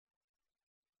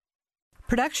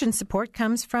Production support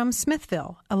comes from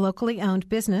Smithville, a locally owned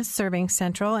business serving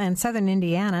central and southern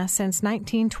Indiana since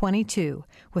 1922,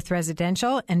 with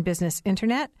residential and business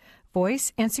internet,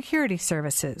 voice, and security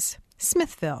services.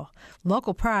 Smithville,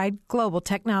 local pride, global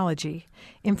technology.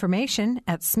 Information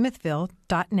at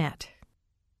smithville.net.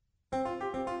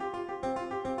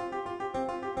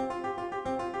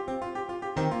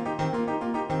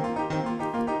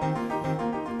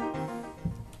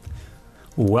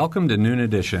 Welcome to Noon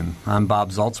Edition. I'm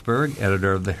Bob Zaltzberg,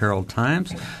 editor of the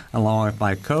Herald-Times, along with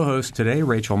my co-host today,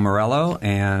 Rachel Morello,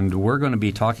 and we're going to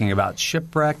be talking about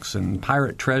shipwrecks and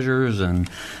pirate treasures and,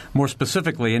 more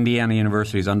specifically, Indiana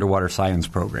University's underwater science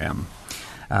program.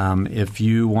 If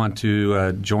you want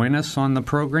to join us on the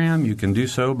program, you can do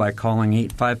so by calling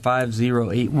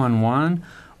 855-0811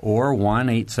 or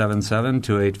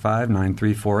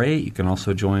 1-877-285-9348. You can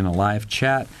also join a live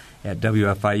chat at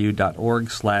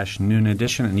wfiu.org/noon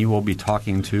edition, and you will be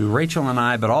talking to Rachel and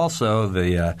I, but also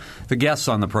the guests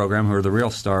on the program who are the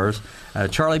real stars.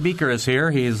 Charlie Beaker is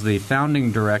here. He is the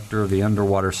founding director of the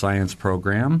Underwater Science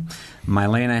Program.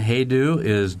 Mylena Haydu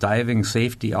is diving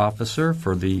safety officer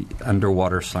for the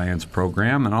Underwater Science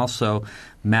Program, and also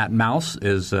Matt Mouse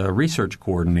is a research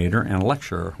coordinator and a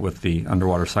lecturer with the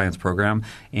Underwater Science Program.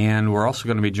 And we're also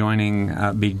going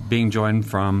to be being joined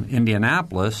from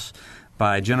Indianapolis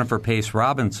by Jennifer Pace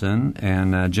Robinson,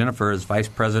 and Jennifer is Vice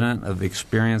President of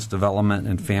Experience Development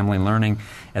and Family Learning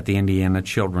at the Indiana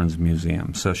Children's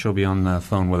Museum. So she'll be on the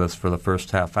phone with us for the first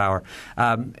half hour.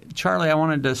 Charlie, I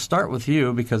wanted to start with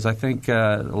you because I think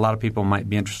a lot of people might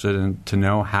be interested to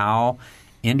know how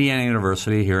Indiana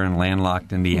University here in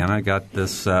landlocked Indiana got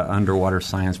this underwater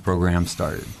science program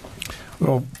started.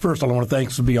 Well, first, I want to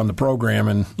thanks to be on the program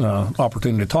and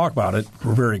opportunity to talk about it.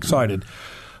 We're very excited.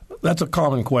 That's a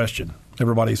common question.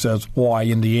 Everybody says, why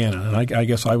Indiana? And I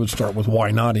guess I would start with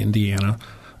why not Indiana?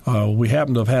 We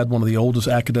happen to have had one of the oldest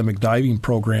academic diving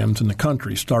programs in the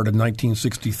country, started in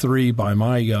 1963 by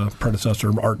my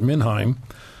predecessor, Art Minheim.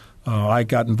 I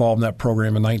got involved in that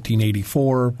program in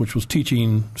 1984, which was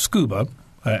teaching scuba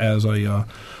as a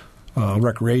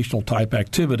recreational type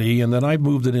activity. And then I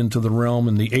moved it into the realm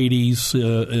in the 80s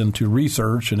into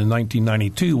research. And in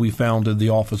 1992, we founded the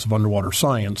Office of Underwater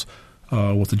Science,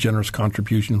 with a generous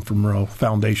contribution from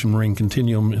Foundation Marine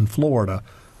Continuum in Florida.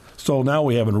 So now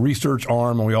we have a research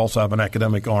arm, and we also have an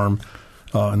academic arm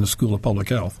in the School of Public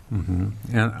Health.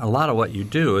 Mm-hmm. And a lot of what you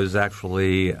do is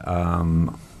actually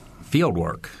field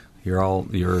work.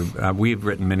 We've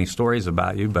written many stories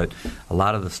about you, but a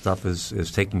lot of the stuff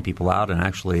is taking people out and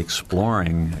actually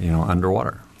exploring,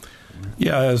 underwater.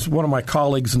 Yeah, as one of my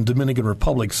colleagues in Dominican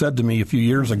Republic said to me a few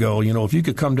years ago, if you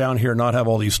could come down here and not have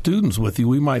all these students with you,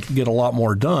 we might get a lot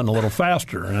more done a little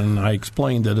faster. And I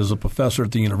explained that as a professor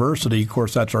at the university, of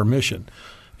course, that's our mission.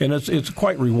 And it's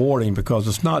quite rewarding because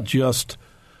it's not just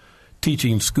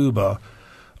teaching scuba.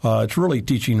 It's really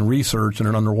teaching research in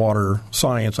an underwater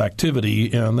science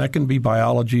activity, and that can be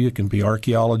biology, it can be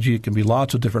archaeology, it can be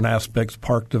lots of different aspects,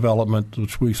 park development,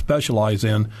 which we specialize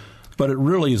in. But it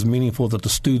really is meaningful that the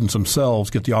students themselves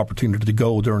get the opportunity to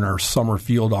go during our summer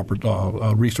field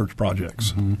research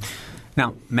projects. Mm-hmm.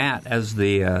 Now, Matt, as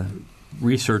the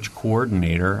research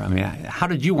coordinator, how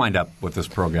did you wind up with this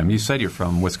program? You said you're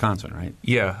from Wisconsin, right?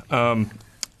 Yeah.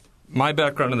 My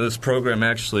background in this program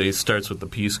actually starts with the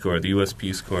Peace Corps, the U.S.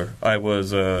 Peace Corps. I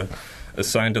was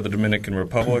assigned to the Dominican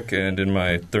Republic, and in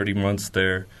my 30 months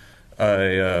there,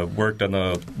 I worked on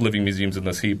the Living Museums in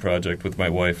the Sea project with my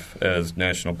wife as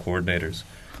national coordinators.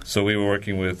 So we were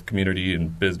working with community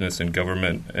and business and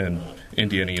government and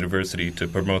Indiana University to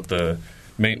promote the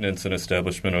maintenance and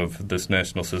establishment of this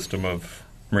national system of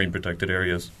marine protected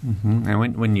areas. Mm-hmm.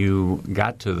 And when you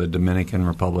got to the Dominican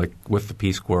Republic with the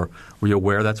Peace Corps, were you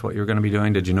aware that's what you were going to be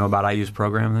doing? Did you know about IU's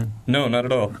program then? No, not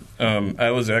at all.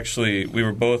 We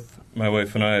were both, my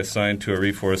wife and I, assigned to a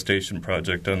reforestation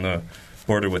project on the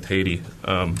border with Haiti.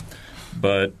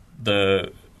 But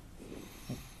the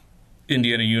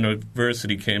Indiana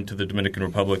University came to the Dominican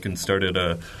Republic and started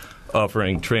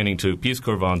offering training to Peace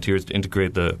Corps volunteers to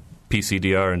integrate the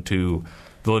PCDR into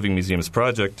the Living Museums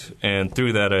project. And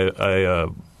through that, I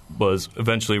was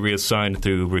eventually reassigned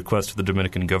through request of the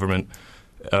Dominican government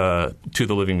to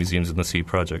the Living Museums in the Sea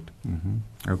project. Mm-hmm.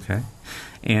 Okay.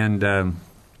 And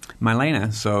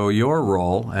Mylena, so your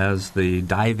role as the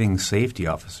diving safety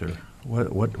officer,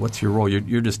 what's your role?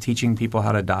 You're just teaching people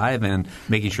how to dive and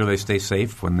making sure they stay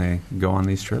safe when they go on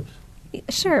these trips?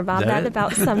 Sure, Bob. That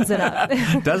about sums it up.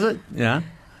 Does it? Yeah.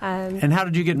 And how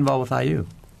did you get involved with IU?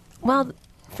 Well,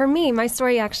 For me, my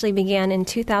story actually began in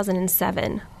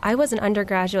 2007. I was an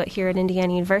undergraduate here at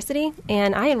Indiana University,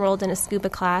 and I enrolled in a scuba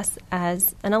class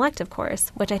as an elective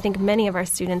course, which I think many of our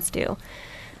students do.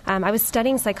 I was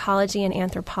studying psychology and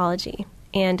anthropology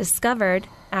and discovered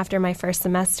after my first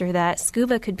semester that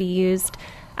scuba could be used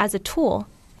as a tool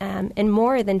and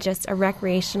more than just a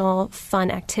recreational, fun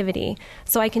activity.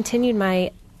 So I continued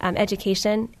my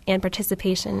education and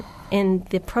participation in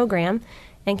the program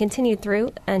and continued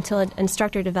through until an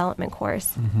instructor development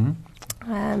course.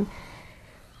 Mm-hmm.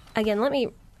 Again, let me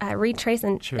retrace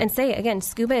and say, again,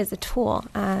 scuba is a tool.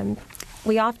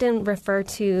 We often refer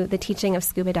to the teaching of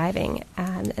scuba diving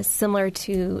as similar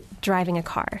to driving a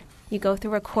car. You go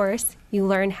through a course, you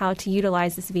learn how to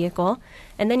utilize this vehicle,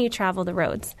 and then you travel the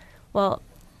roads. Well,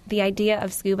 the idea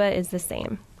of scuba is the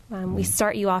same. We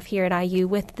start you off here at IU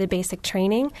with the basic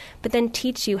training, but then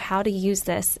teach you how to use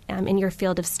this in your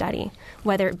field of study,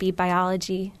 whether it be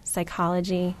biology,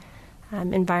 psychology,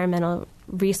 environmental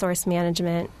resource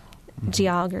management,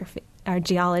 geography, or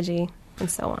geology, and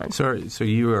so on. So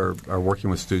you are working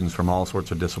with students from all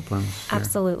sorts of disciplines here?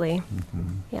 Absolutely. Mm-hmm.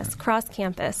 Yes,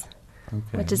 cross-campus,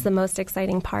 which is the most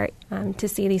exciting part, to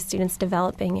see these students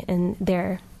developing in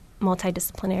their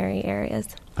multidisciplinary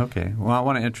areas. Okay. Well, I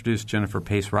want to introduce Jennifer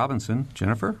Pace Robinson.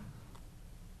 Jennifer?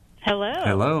 Hello.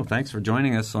 Hello. Thanks for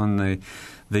joining us on the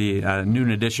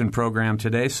Noon Edition program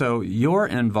today. So you're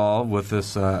involved with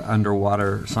this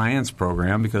underwater science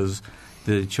program because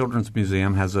the Children's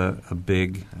Museum has a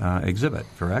big exhibit,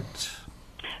 correct?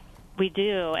 We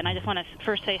do, and I just want to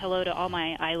first say hello to all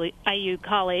my IU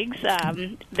colleagues.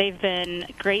 They've been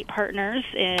great partners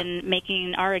in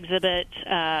making our exhibit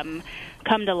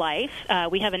come to life.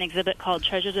 We have an exhibit called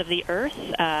Treasures of the Earth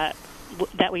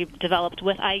that we developed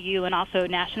with IU and also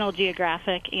National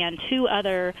Geographic and two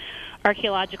other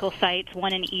archaeological sites,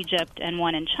 one in Egypt and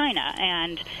one in China.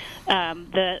 And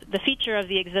the feature of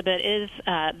the exhibit is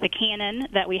the cannon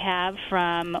that we have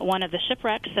from one of the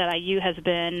shipwrecks that IU has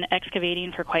been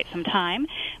excavating for quite some time.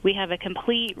 We have a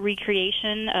complete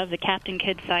recreation of the Captain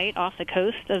Kidd site off the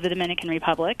coast of the Dominican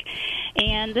Republic.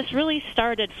 And this really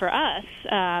started for us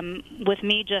with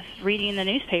me just reading the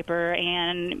newspaper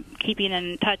and keeping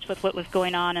in touch with what was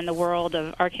going on in the world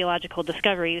of archaeological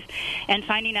discoveries and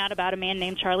finding out about a man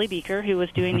named Charlie Beaker who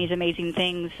was doing these amazing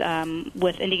things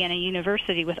with Indiana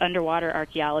University with underwater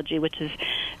archaeology, which is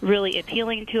really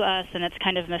appealing to us, and it's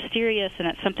kind of mysterious, and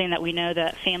it's something that we know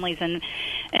that families and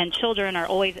children are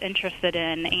always interested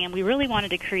in. And we really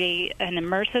wanted to create an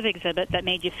immersive exhibit that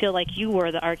made you feel like you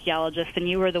were the archaeologist and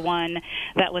you were the one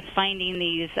that was finding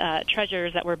these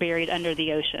treasures that were buried under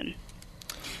the ocean.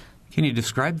 Can you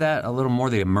describe that a little more,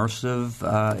 the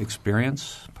immersive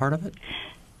experience part of it?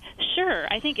 Sure.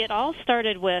 I think it all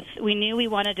started with we knew we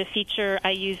wanted to feature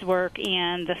IU's work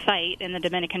and the site in the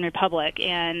Dominican Republic,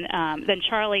 and then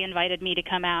Charlie invited me to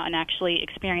come out and actually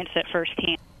experience it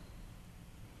firsthand.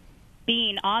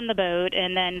 Being on the boat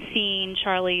and then seeing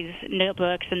Charlie's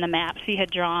notebooks and the maps he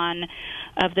had drawn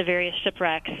of the various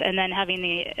shipwrecks, and then having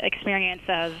the experience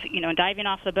of, diving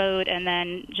off the boat and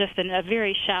then just in a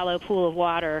very shallow pool of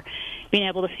water, being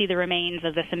able to see the remains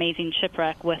of this amazing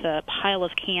shipwreck with a pile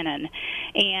of cannon.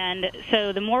 And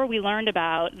so the more we learned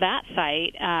about that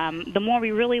site, the more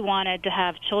we really wanted to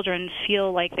have children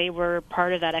feel like they were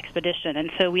part of that expedition. And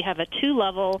so we have a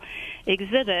 2-level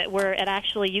exhibit where it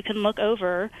actually you can look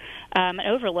over an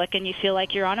overlook and you feel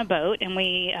like you're on a boat. And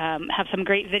we have some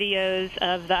great videos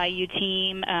of the IU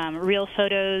team, real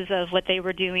photos of what they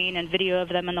were doing and video of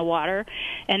them in the water.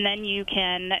 And then you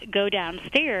can go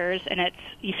downstairs and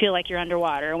you feel like you're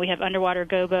underwater. And we have underwater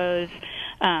gobos.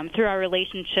 Through our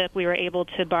relationship, we were able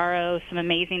to borrow some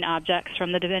amazing objects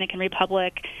from the Dominican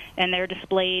Republic, and they're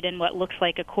displayed in what looks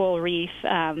like a coral reef.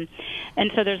 And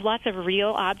so there's lots of real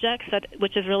objects,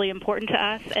 which is really important to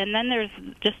us. And then there's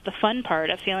just the fun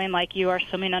part of feeling like you are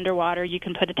swimming underwater. You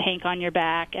can put a tank on your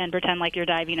back and pretend like you're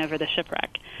diving over the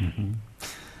shipwreck. Mm-hmm.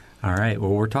 All right. Well,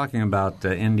 we're talking about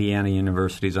Indiana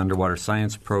University's underwater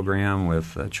science program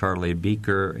with Charlie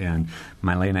Beaker and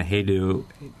Mylena Haydu,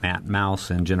 Matt Mouse,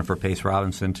 and Jennifer Pace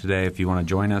Robinson today. If you want to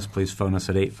join us, please phone us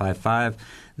at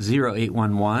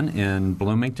 855-0811 in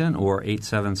Bloomington or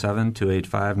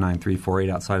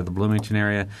 877-285-9348 outside of the Bloomington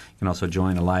area. You can also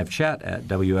join a live chat at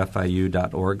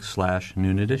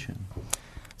wfiu.org/Noon Edition.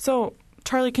 So,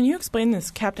 Charlie, can you explain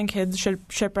this Captain Kidd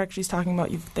shipwreck she's talking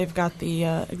about? They've got the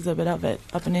exhibit of it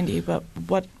up in Indy, but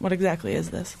what exactly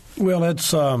is this? Well, it's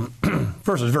first,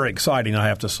 it's very exciting, I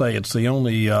have to say. It's the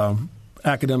only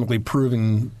academically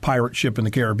proven pirate ship in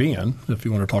the Caribbean, if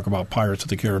you want to talk about pirates of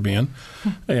the Caribbean.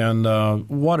 And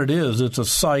what it is, it's a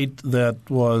site that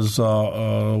was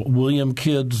William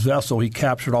Kidd's vessel he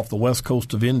captured off the west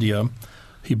coast of India.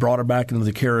 He brought it back into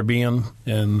the Caribbean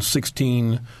in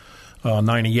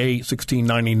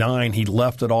 1699. He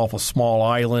left it off a small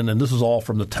island, and this is all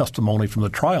from the testimony from the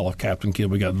trial of Captain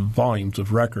Kidd. We got volumes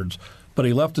of records. But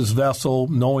he left his vessel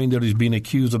knowing that he's being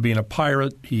accused of being a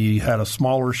pirate. He had a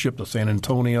smaller ship, the San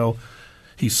Antonio.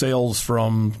 He sails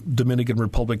from Dominican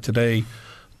Republic today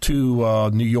to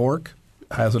New York.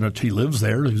 He lives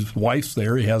there. His wife's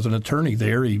there. He has an attorney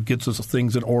there. He gets his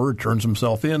things in order, turns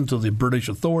himself in to the British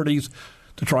authorities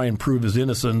to try and prove his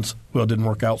innocence. Well, it didn't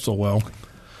work out so well.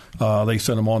 They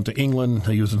sent him on to England.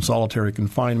 He was in solitary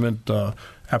confinement.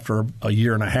 After a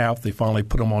year and a half, they finally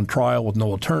put him on trial with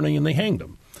no attorney, and they hanged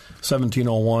him.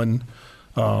 1701,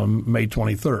 May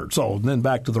 23rd. So then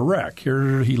back to the wreck.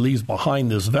 Here he leaves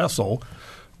behind this vessel,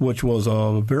 which was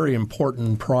a very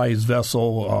important prize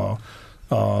vessel,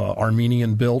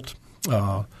 Armenian-built,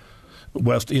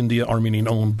 West India,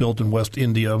 Armenian-owned, built in West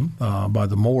India by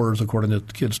the Moors, according to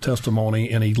Kidd's testimony.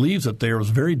 And he leaves it there. It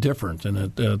was very different.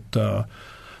 And the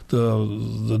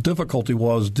difficulty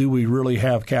was, do we really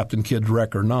have Captain Kidd's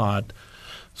wreck or not?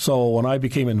 So when I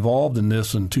became involved in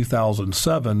this in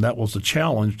 2007, that was the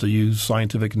challenge, to use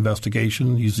scientific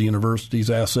investigation, use the university's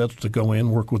assets to go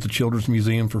in, work with the Children's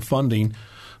Museum for funding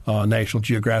National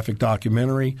Geographic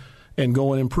documentary, and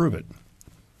go in and prove it.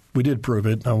 We did prove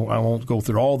it. I won't go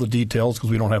through all the details because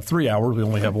we don't have 3 hours. We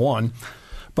only have one.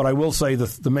 But I will say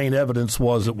that the main evidence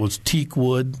was it was teak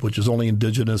wood, which is only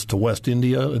indigenous to West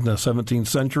India in the 17th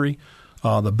century.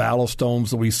 The ballast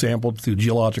that we sampled through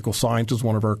geological sciences,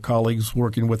 one of our colleagues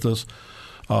working with us,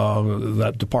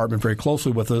 that department very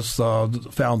closely with us,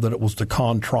 found that it was the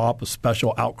Controp, a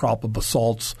special outcrop of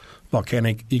basalts,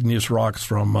 volcanic igneous rocks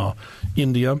from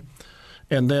India.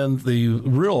 And then the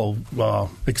real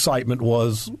excitement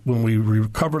was when we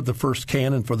recovered the first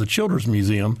cannon for the Children's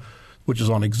Museum, which is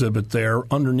on exhibit there.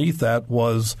 Underneath that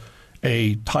was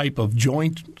a type of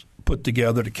joint put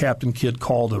together that Captain Kidd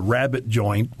called a rabbit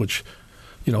joint, which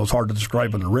it's hard to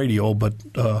describe on the radio, but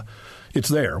it's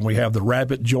there. We have the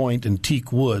rabbit joint and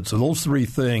teak wood. So those three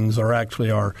things are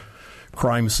actually our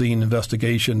crime scene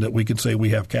investigation that we could say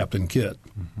we have Captain Kidd.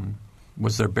 Mm-hmm.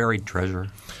 Was there buried treasure?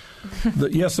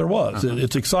 Yes, there was. Uh-huh.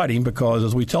 It's exciting because,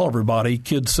 as we tell everybody,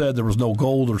 Kidd said there was no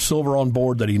gold or silver on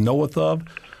board that he knoweth of.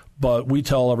 But we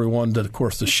tell everyone that, of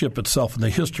course, the ship itself and the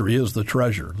history is the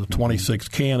treasure. The 26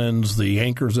 cannons, the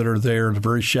anchors that are there, the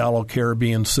very shallow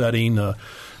Caribbean setting,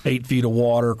 8 feet of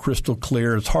water, crystal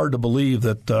clear. It's hard to believe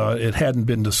that it hadn't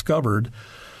been discovered.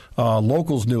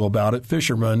 Locals knew about it,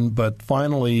 fishermen, but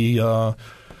finally a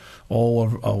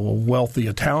wealthy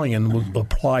Italian was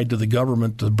applied to the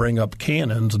government to bring up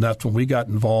cannons, and that's when we got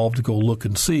involved to go look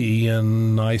and see.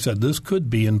 And I said, this could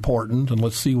be important, and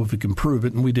let's see if we can prove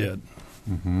it, and we did.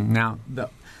 Mm-hmm. Now,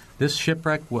 this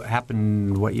shipwreck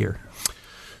happened what year?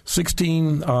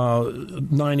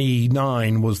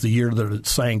 1699 was the year that it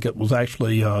sank. It was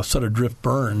actually set adrift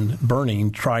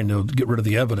burning, trying to get rid of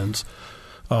the evidence.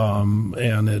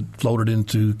 And it floated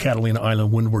into Catalina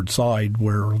Island windward side,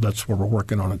 that's where we're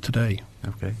working on it today.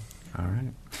 Okay. All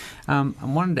right. I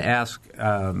wanted to ask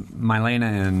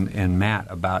Mylena and Matt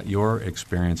about your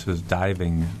experiences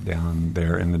diving down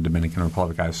there in the Dominican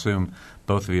Republic. I assume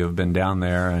both of you have been down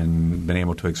there and been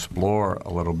able to explore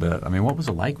a little bit. I mean, what was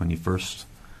it like when you first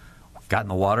got in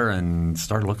the water and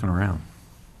started looking around?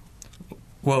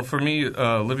 Well, for me,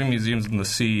 living museums in the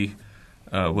sea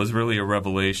was really a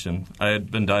revelation. I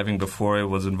had been diving before I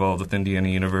was involved with Indiana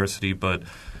University, but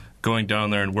going down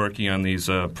there and working on these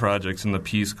projects in the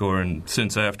Peace Corps, and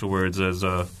since afterwards as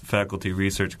a faculty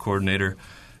research coordinator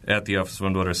at the Office of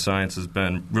Underwater Science, has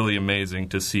been really amazing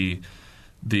to see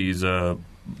these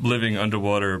living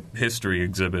underwater history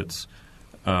exhibits,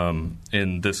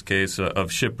 in this case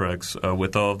of shipwrecks,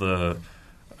 with all the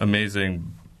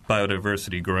amazing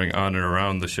biodiversity growing on and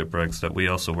around the shipwrecks that we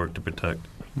also work to protect.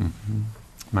 Mm-hmm.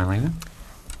 Mylena?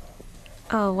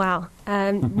 Oh, wow.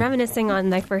 Reminiscing on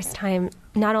my first time,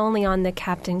 not only on the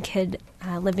Captain Kidd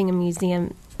Living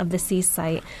Museum of the Sea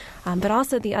site, but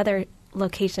also the other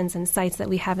locations and sites that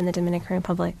we have in the Dominican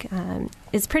Republic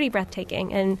is pretty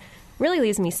breathtaking and really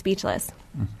leaves me speechless.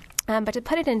 But to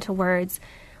put it into words,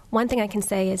 one thing I can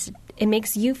say is it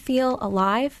makes you feel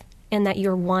alive and that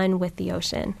you're one with the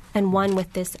ocean and one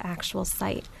with this actual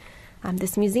site,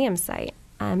 this museum site.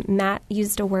 Matt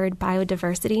used a word,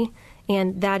 biodiversity,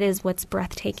 and that is what's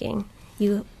breathtaking.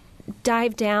 You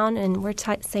dive down, and we're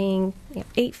saying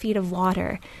 8 feet of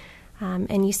water,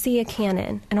 and you see a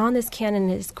cannon, and on this cannon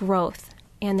is growth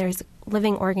and there's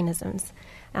living organisms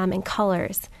and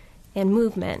colors and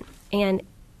movement, and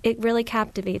it really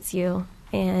captivates you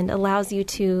and allows you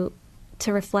to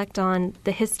reflect on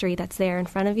the history that's there in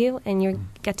front of you, and you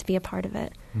get to be a part of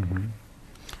it. Mm-hmm.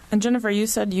 And Jennifer, you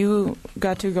said you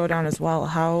got to go down as well.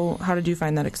 How did you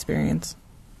find that experience?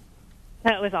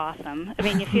 That was awesome. I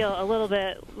mean, you feel a little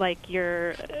bit like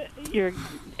you're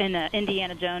in an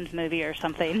Indiana Jones movie or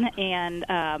something,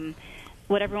 and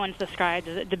what everyone's described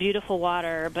as the beautiful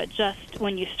water, but just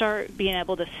when you start being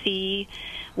able to see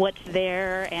what's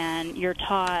there and you're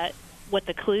taught what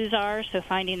the clues are, so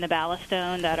finding the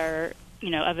ballastone that are,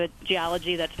 of a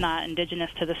geology that's not indigenous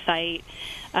to the site,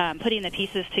 putting the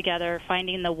pieces together,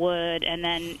 finding the wood, and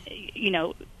then,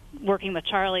 working with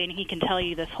Charlie, and he can tell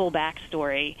you this whole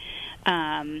backstory.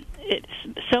 It's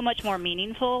so much more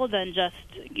meaningful than just,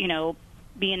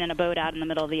 being in a boat out in the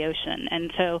middle of the ocean.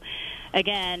 And so,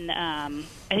 again, I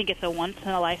think it's a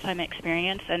once-in-a-lifetime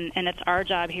experience, and it's our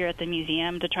job here at the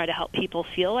museum to try to help people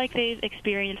feel like they've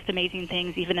experienced amazing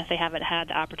things, even if they haven't had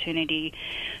the opportunity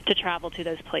to travel to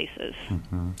those places.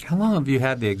 Mm-hmm. How long have you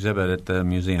had the exhibit at the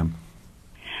museum?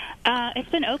 It's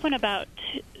been open about,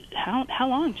 how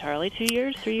long, Charlie? 2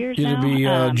 years, 3 years It'll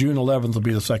now? be June 11th will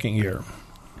be the second year.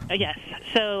 Yes.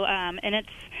 So, and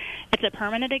it's a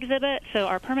permanent exhibit. So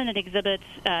our permanent exhibits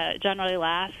generally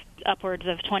last upwards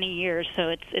of 20 years. So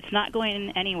it's not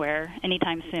going anywhere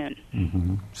anytime soon.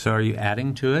 Mm-hmm. So are you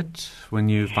adding to it when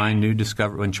you find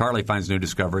when Charlie finds new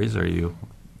discoveries? Are you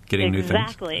getting new things?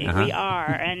 Exactly. We are,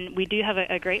 and we do have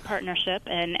a great partnership.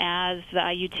 And as the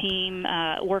IU team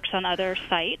works on other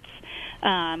sites,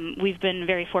 we've been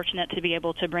very fortunate to be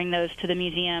able to bring those to the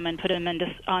museum and put them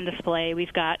on display.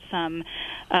 We've got some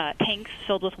tanks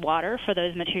filled with water for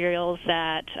those materials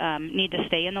that need to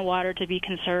stay in the water to be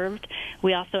conserved.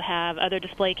 We also have other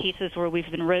display cases where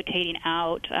we've been rotating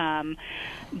out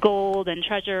gold and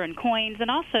treasure and coins,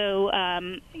 and also,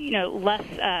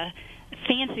 less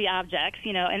fancy objects,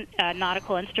 and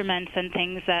nautical instruments and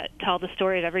things that tell the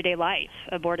story of everyday life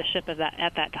aboard a ship at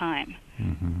that time.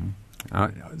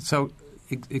 Mm-hmm. So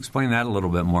explain that a little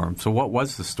bit more. So what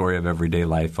was the story of everyday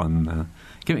life on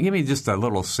give me just a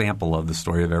little sample of the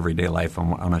story of everyday life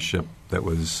on a ship that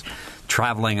was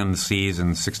traveling on the seas in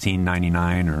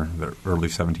 1699 or the early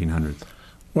 1700s?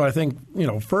 Well, I think,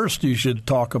 first you should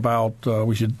talk about,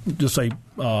 we should just say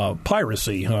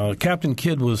piracy. Captain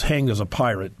Kidd was hanged as a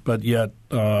pirate, but yet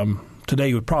today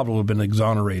he would probably have been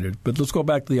exonerated. But let's go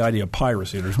back to the idea of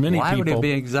piracy. There's many people. Why would he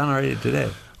be exonerated today?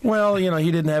 Well,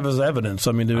 he didn't have his evidence.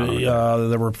 I mean,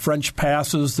 there were French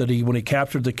passes that when he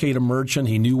captured the Quai Merchant,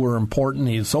 he knew were important.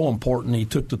 He was so important, he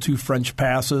took the 2 French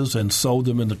passes and sewed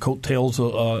them in the coattails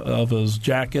of his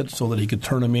jacket so that he could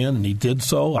turn them in, and he did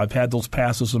so. I've had those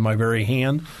passes in my very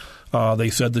hand.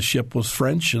 They said the ship was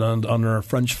French and under a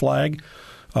French flag.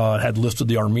 It had listed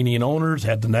the Armenian owners,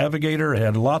 had the navigator, it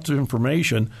had lots of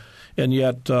information. And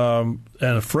yet, and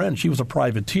a French, he was a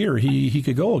privateer. He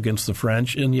could go against the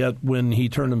French, and yet when he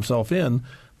turned himself in,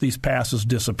 these passes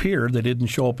disappeared. They didn't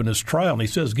show up in his trial. And he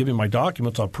says, give me my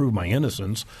documents, I'll prove my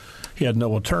innocence. He had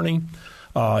no attorney.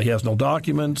 He has no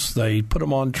documents. They put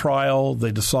him on trial.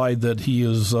 They decide that he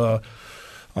is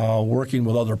working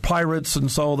with other pirates,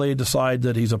 and so they decide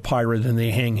that he's a pirate, and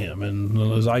they hang him.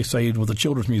 And as I say with the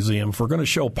Children's Museum, if we're going to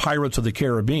show Pirates of the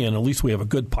Caribbean, at least we have a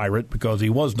good pirate because he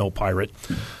was no pirate,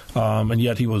 and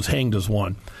yet he was hanged as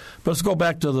one. But let's go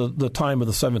back to the time of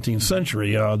the 17th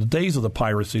century, the days of the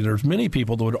piracy. There's many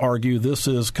people that would argue this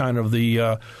is kind of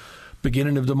the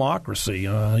beginning of democracy.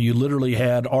 You literally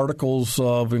had articles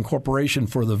of incorporation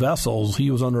for the vessels. He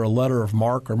was under a letter of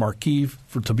marque or marquis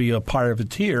to be a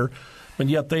privateer, and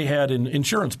yet they had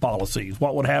insurance policies.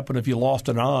 What would happen if you lost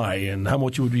an eye, and how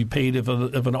much you would be paid if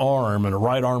an arm, and a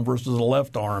right arm versus a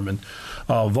left arm, and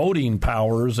voting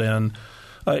powers. And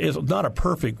it's not a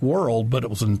perfect world, but it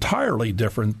was entirely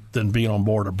different than being on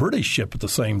board a British ship at the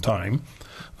same time,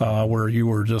 where you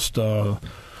were just a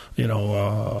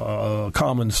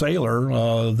common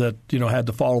sailor that had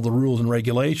to follow the rules and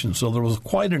regulations. So there was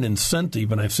quite an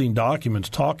incentive, and I've seen documents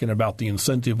talking about the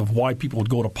incentive of why people would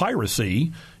go to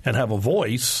piracy and have a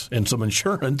voice and some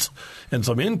insurance and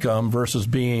some income versus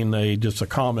being just a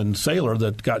common sailor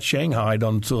that got shanghaied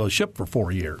onto a ship for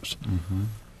 4 years. Mm-hmm.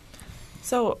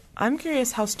 So I'm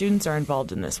curious how students are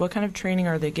involved in this. What kind of training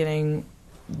are they getting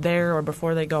there or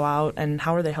before they go out, and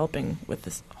how are they helping with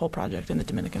this whole project in the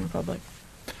Dominican Republic?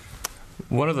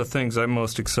 One of the things I'm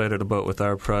most excited about with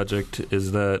our project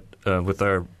is that with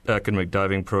our academic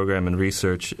diving program and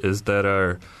research is that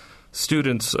our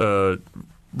students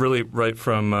really right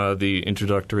from the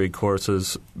introductory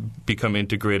courses become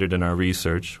integrated in our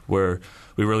research, where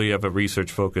we really have a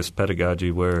research-focused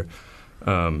pedagogy where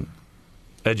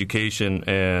education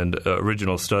and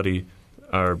original study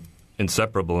are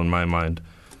inseparable in my mind.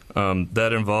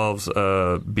 That involves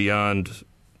beyond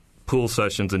pool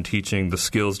sessions and teaching the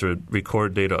skills to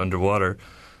record data underwater,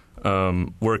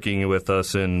 working with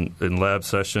us in lab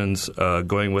sessions,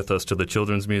 going with us to the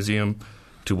Children's Museum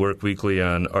to work weekly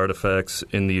on artifacts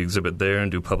in the exhibit there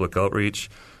and do public outreach,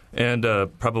 and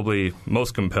probably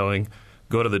most compelling,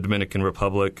 go to the Dominican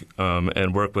Republic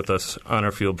and work with us on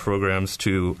our field programs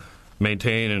to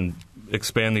maintain and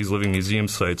expand these living museum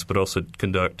sites, but also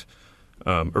conduct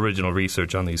original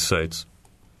research on these sites.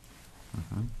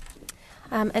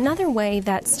 Another way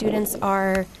that students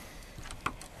are,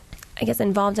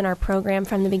 involved in our program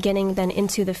from the beginning then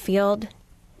into the field,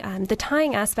 the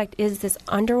tying aspect is this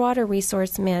Underwater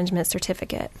Resource Management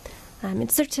Certificate.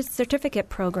 It's a certificate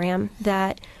program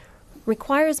that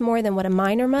requires more than what a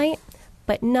minor might,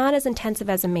 but not as intensive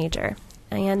as a major.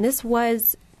 And this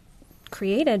was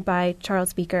created by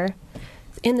Charles Beaker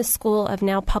in the School of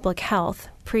now Public Health,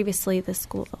 previously the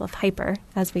School of Hyper,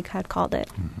 as we had called it.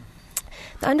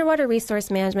 The Underwater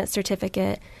Resource Management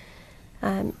Certificate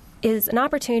is an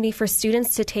opportunity for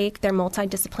students to take their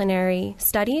multidisciplinary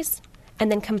studies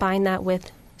and then combine that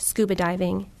with scuba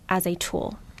diving as a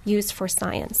tool used for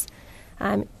science.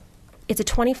 It's a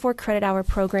 24-credit-hour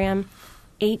program.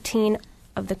 18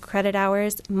 of the credit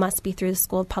hours must be through the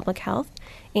School of Public Health,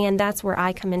 and that's where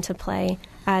I come into play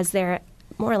as their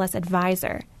more or less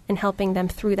advisor in helping them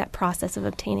through that process of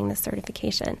obtaining the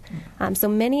certification. So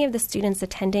many of the students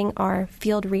attending are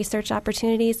field research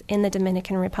opportunities in the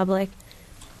Dominican Republic,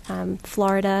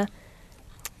 Florida,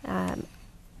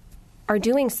 are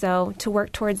doing so to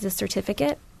work towards the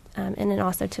certificate and then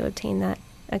also to obtain that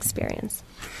experience.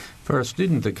 For a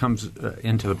student that comes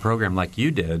into the program like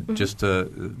you did, just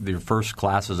your first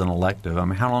class as an elective,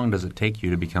 how long does it take you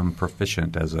to become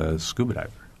proficient as a scuba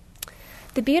diver?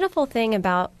 The beautiful thing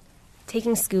about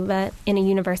taking scuba in a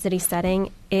university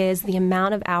setting is the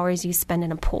amount of hours you spend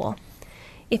in a pool.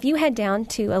 If you head down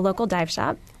to a local dive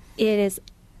shop, it is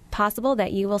possible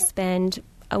that you will spend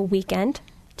a weekend,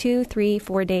 2, 3,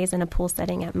 4 days in a pool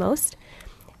setting at most.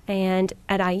 And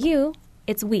at IU,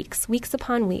 it's weeks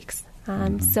upon weeks.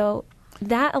 So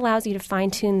that allows you to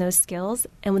fine-tune those skills.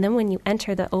 And then when you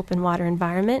enter the open water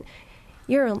environment,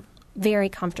 you're very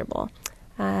comfortable.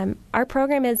 Our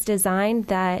program is designed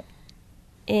that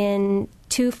in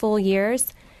 2 full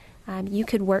years, you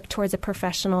could work towards a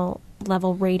professional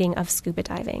level rating of scuba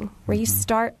diving, where you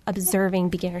start observing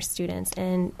beginner students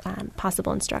and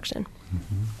possible instruction.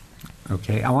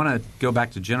 Okay, I want to go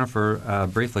back to Jennifer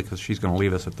briefly because she's going to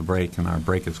leave us at the break, and our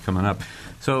break is coming up.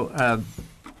 So,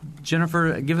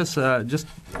 Jennifer, give us just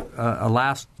a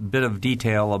last bit of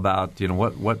detail about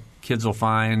what kids will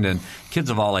find, and kids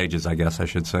of all ages, I guess I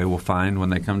should say, will find when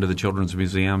they come to the Children's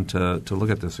Museum to look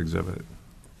at this exhibit.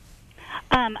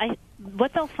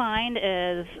 What they'll find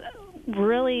is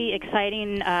really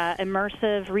exciting,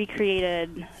 immersive,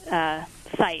 recreated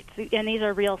sites, and these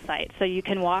are real sites. So you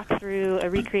can walk through a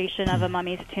recreation of a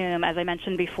mummy's tomb, as I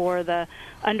mentioned before, the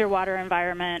underwater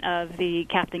environment of the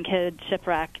Captain Kidd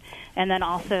shipwreck, and then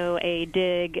also a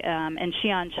dig in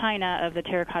Xi'an, China, of the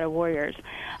Terracotta Warriors.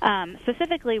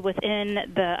 Specifically within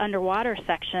the underwater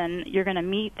section, you're going to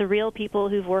meet the real people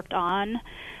who've worked on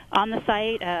the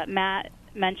site. Matt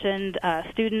mentioned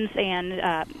students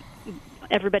and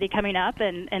everybody coming up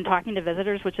and talking to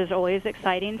visitors, which is always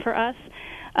exciting for us.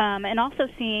 And also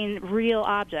seeing real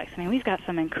objects. I mean, we've got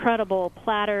some incredible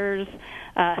platters,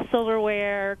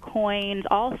 silverware, coins,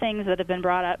 all things that have been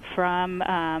brought up from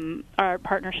our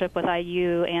partnership with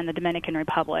IU and the Dominican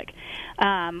Republic.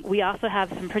 We also have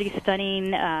some pretty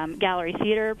stunning gallery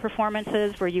theater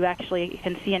performances where you actually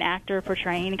can see an actor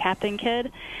portraying Captain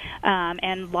Kidd,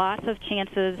 and lots of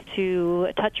chances to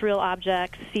touch real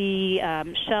objects, see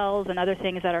shells and other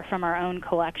things that are from our own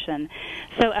collection.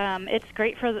 So it's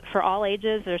great for all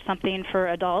ages. There's something for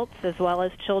adults as well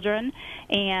as children,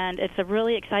 and it's a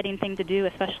really exciting thing to do,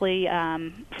 especially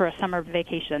for a summer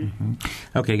vacation.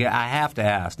 Okay, I have to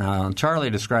ask. Now,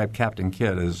 Charlie described Captain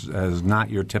Kidd as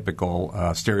not your typical,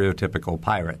 stereotypical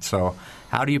pirate. So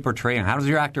how do you portray him? How does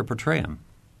your actor portray him?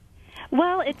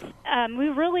 Well, it's we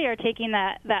really are taking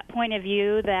that point of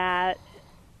view that,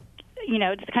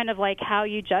 it's kind of like how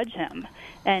you judge him.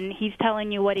 And he's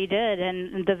telling you what he did,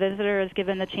 and the visitor is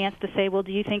given the chance to say, well,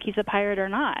 do you think he's a pirate or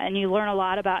not? And you learn a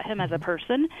lot about him as a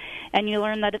person, and you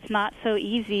learn that it's not so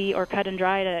easy or cut and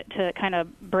dry to kind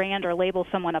of brand or label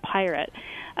someone a pirate.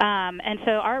 And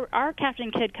so our Captain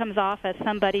Kidd comes off as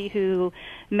somebody who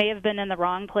may have been in the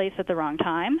wrong place at the wrong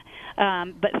time,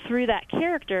 but through that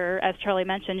character, as Charlie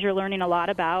mentioned, you're learning a lot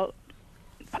about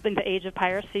the age of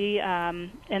piracy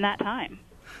in that time.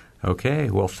 Okay.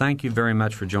 Well, thank you very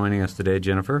much for joining us today,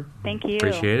 Jennifer. Thank you.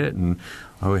 Appreciate it. And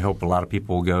we hope a lot of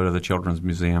people will go to the Children's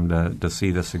Museum to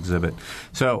see this exhibit.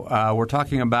 So we're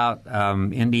talking about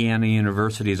Indiana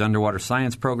University's Underwater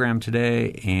Science program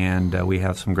today, and we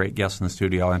have some great guests in the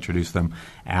studio. I'll introduce them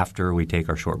after we take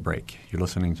our short break. You're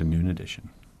listening to Noon Edition.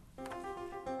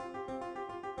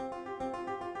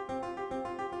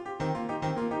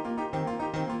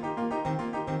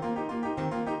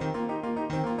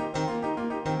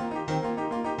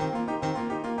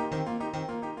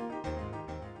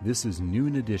 This is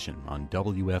Noon Edition on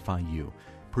WFIU.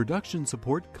 Production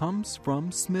support comes from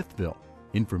Smithville.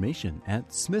 Information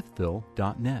at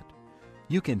smithville.net.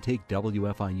 You can take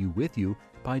WFIU with you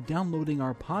by downloading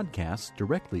our podcasts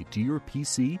directly to your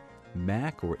PC,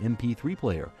 Mac, or MP3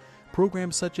 player.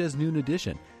 Programs such as Noon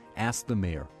Edition, Ask the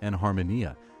Mayor, and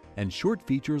Harmonia, and short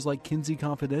features like Kinsey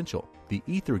Confidential, the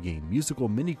Ether Game musical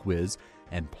mini-quiz,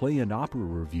 and play and opera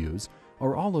reviews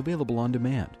are all available on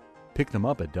demand. Pick them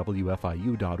up at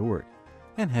WFIU.org.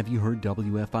 And have you heard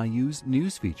WFIU's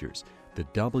news features? The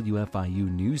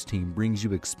WFIU News Team brings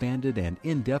you expanded and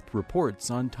in-depth reports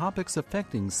on topics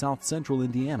affecting South Central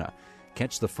Indiana.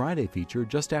 Catch the Friday feature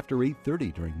just after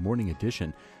 8:30 during Morning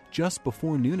Edition, just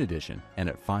before Noon Edition, and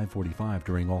at 5:45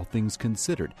 during All Things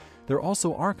Considered. They're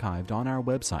also archived on our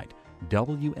website,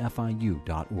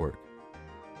 WFIU.org.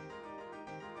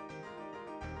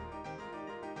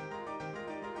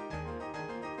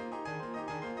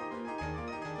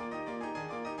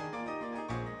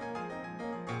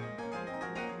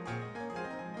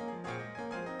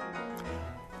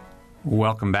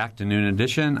 Welcome back to Noon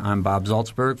Edition. I'm Bob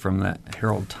Zaltzberg from the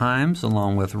Herald Times,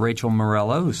 along with Rachel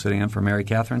Morello, who's sitting in for Mary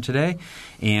Catherine today.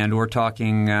 And we're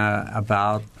talking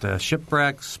about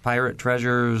shipwrecks, pirate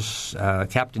treasures,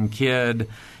 Captain Kidd,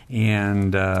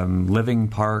 and living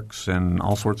parks, and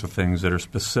all sorts of things that are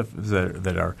specific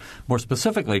that are more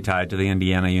specifically tied to the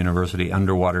Indiana University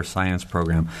Underwater Science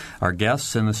program. Our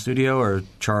guests in the studio are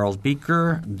Charles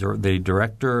Beaker, the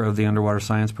director of the Underwater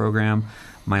Science program,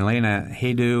 Mylena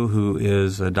Haydu, who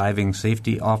is a diving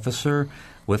safety officer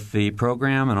with the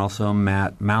program, and also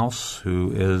Matt Mouse,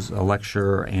 who is a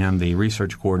lecturer and the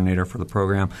research coordinator for the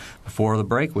program. Before the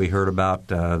break, we heard about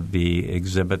the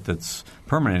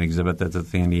permanent exhibit that's at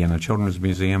the Indiana Children's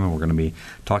Museum, and we're going to be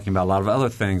talking about a lot of other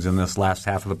things in this last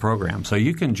half of the program. So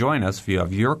you can join us if you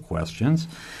have your questions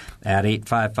at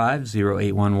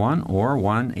 855-0811 or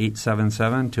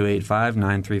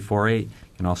 1-877-285-9348. You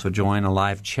can also join a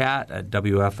live chat at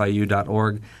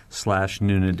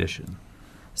wfiu.org/Noon Edition.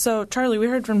 So, Charlie, we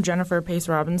heard from Jennifer Pace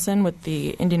Robinson with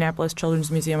the Indianapolis Children's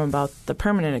Museum about the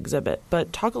permanent exhibit,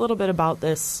 but talk a little bit about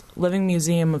this living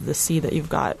museum of the sea that you've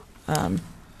got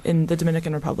in the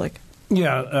Dominican Republic.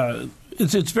 Yeah,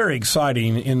 it's very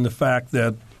exciting in the fact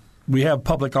that we have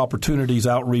public opportunities,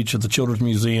 outreach at the Children's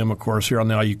Museum, of course, here on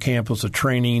the IU campus, of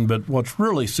training. But what's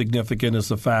really significant is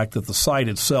the fact that the site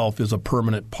itself is a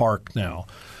permanent park now.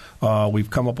 We've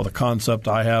come up with a concept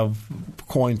I have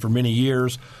coined for many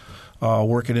years,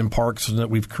 working in parks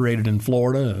that we've created in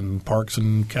Florida and parks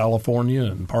in California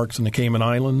and parks in the Cayman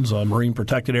Islands, marine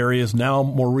protected areas. Now,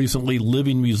 more recently,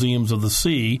 Living Museums of the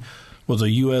Sea was a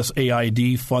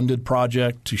USAID-funded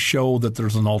project to show that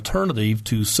there's an alternative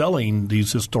to selling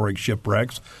these historic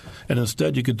shipwrecks, and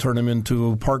instead you could turn them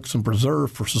into parks and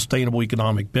preserve for sustainable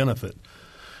economic benefit.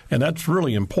 And that's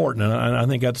really important. And I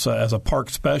think that's as a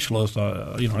park specialist,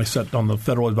 I sat on the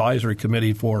Federal Advisory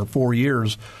Committee for 4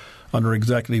 years under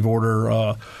executive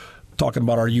order talking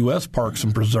about our U.S. parks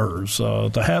and preserves,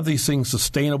 to have these things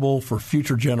sustainable for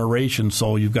future generations.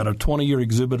 So you've got a 20-year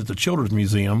exhibit at the Children's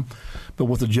Museum, but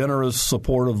with the generous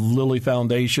support of the Lilly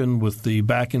Foundation, with the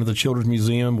backing of the Children's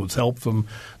Museum, with help from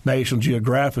National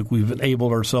Geographic, we've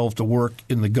enabled ourselves to work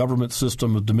in the government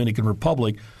system of the Dominican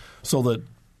Republic so that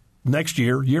next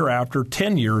year, year after,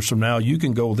 10 years from now, you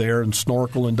can go there and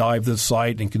snorkel and dive this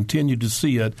site and continue to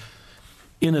see it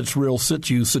in its real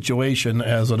situ situation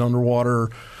as an underwater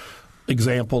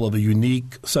example of a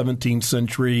unique 17th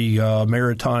century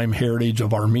maritime heritage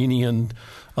of Armenian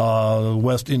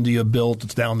West India built.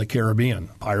 It's down the Caribbean,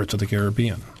 Pirates of the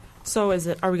Caribbean. So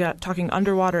are we talking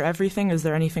underwater everything? Is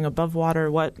there anything above water?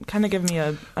 What kind of give me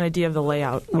an idea of the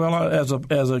layout? Well,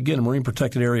 as again, a marine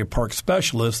protected area park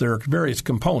specialist, there are various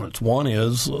components. One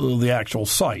is the actual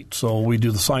site. So we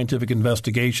do the scientific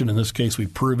investigation. In this case, we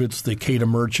prove it's the Quedagh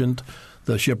Merchant,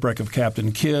 the shipwreck of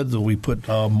Captain Kidd. We put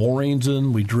moorings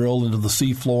in. We drill into the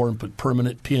seafloor and put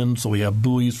permanent pins so we have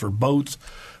buoys for boats.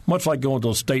 Much like going to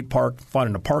a state park,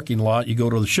 finding a parking lot, you go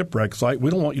to the shipwreck site.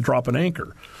 We don't want you dropping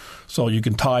anchor. So you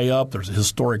can tie up. There's a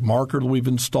historic marker that we've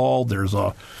installed. There's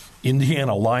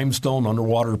Indiana limestone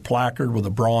underwater placard with a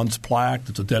bronze plaque.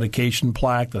 It's a dedication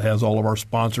plaque that has all of our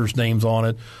sponsors' names on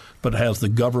it, but it has the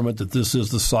government that this is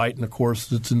the site, and of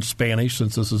course it's in Spanish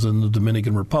since this is in the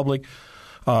Dominican Republic.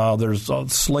 There's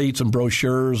slates and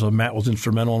brochures. Matt was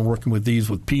instrumental in working with these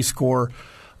with Peace Corps,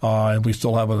 and we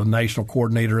still have a national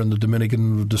coordinator in the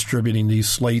Dominican distributing these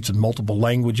slates in multiple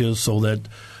languages so that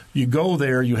you go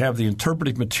there, you have the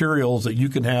interpretive materials that you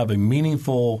can have a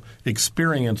meaningful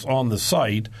experience on the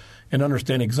site and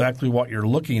understand exactly what you're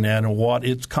looking at and what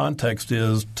its context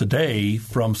is today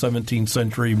from 17th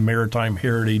century maritime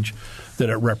heritage that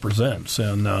it represents.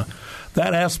 And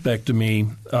that aspect to me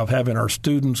of having our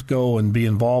students go and be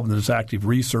involved in this active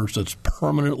research that's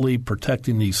permanently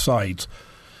protecting these sites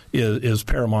is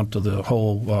paramount to the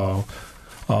whole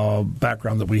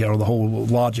background that we have, or the whole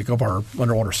logic of our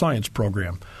underwater science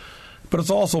program. But it's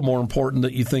also more important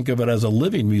that you think of it as a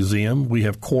living museum. We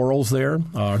have corals there,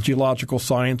 geological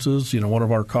sciences. One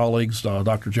of our colleagues,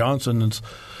 Dr. Johnson, is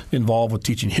involved with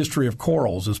teaching history of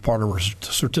corals as part of our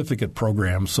certificate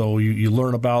program. So you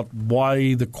learn about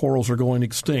why the corals are going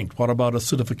extinct. What about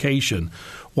acidification?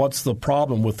 What's the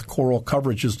problem with the coral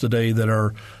coverages today that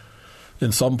are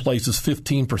in some places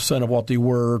 15% of what they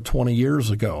were 20 years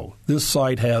ago? This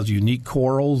site has unique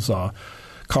corals,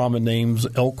 common names,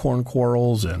 elkhorn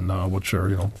corals, and which are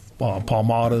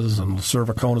palmatas, and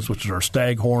cerviconas, which are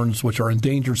staghorns, which are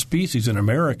endangered species in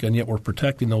America, and yet we're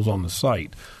protecting those on the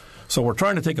site. So we're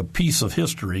trying to take a piece of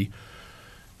history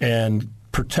and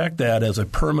protect that as a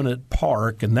permanent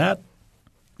park, and that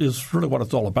is really what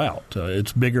it's all about.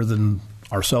 It's bigger than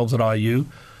ourselves at IU,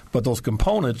 but those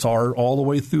components are all the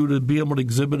way through to be able to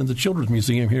exhibit in the Children's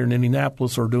Museum here in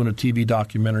Indianapolis or doing a TV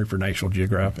documentary for National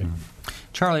Geographic.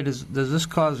 Charlie, does this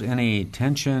cause any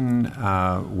tension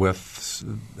with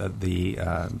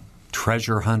the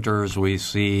treasure hunters we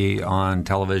see on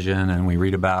television and we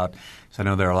read about? So I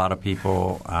know there are a lot of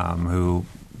people who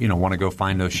want to go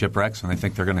find those shipwrecks and they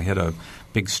think they're going to hit a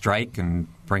big strike and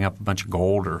bring up a bunch of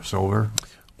gold or silver.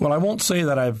 Well, I won't say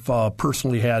that I've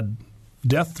personally had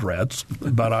death threats,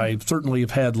 but I certainly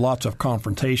have had lots of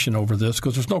confrontation over this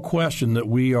because there's no question that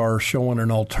we are showing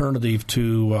an alternative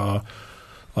to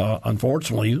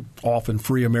unfortunately, often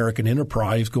free American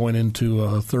enterprise going into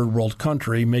a third world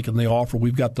country, making the offer,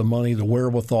 we've got the money, the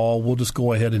wherewithal, we'll just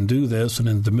go ahead and do this. And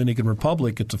in the Dominican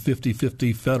Republic, it's a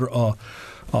 50-50 federal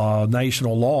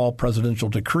national law, presidential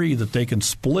decree that they can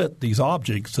split these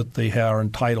objects that they are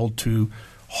entitled to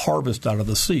harvest out of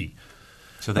the sea.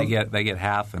 So they get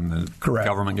half and the correct.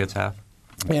 Government gets half?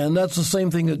 And that's the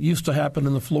same thing that used to happen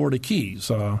in the Florida Keys.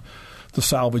 The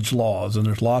salvage laws, and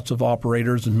there's lots of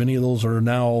operators, and many of those are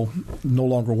now no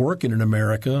longer working in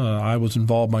America. I was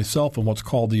involved myself in what's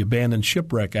called the Abandoned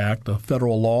Shipwreck Act, a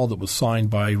federal law that was signed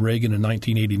by Reagan in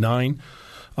 1989,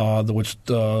 which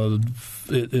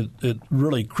it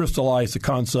really crystallized the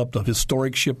concept of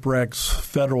historic shipwrecks,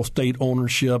 federal state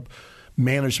ownership,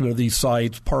 management of these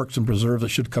sites, parks and preserves that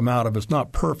should come out of it. It's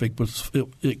not perfect, but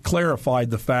it clarified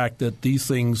the fact that these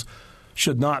things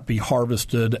should not be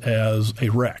harvested as a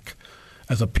wreck,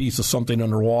 as a piece of something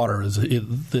underwater.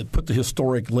 It put the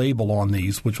historic label on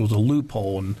these, which was a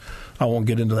loophole, and I won't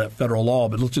get into that federal law,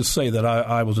 but let's just say that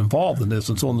I was involved in this.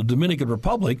 And so in the Dominican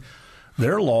Republic,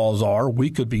 their laws are we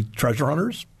could be treasure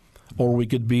hunters or we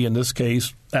could be, in this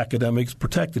case, academics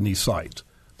protecting these sites.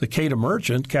 The Queda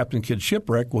Merchant, Captain Kidd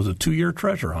Shipwreck, was a 2-year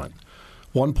treasure hunt,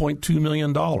 $1.2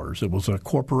 million. It was a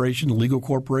corporation, legal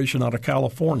corporation out of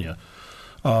California.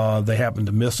 They happened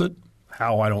to miss it.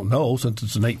 How, I don't know, since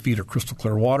it's an 8 feet of crystal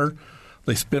clear water.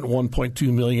 They spent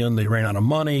 $1.2 million. They ran out of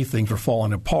money. Things were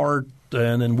falling apart.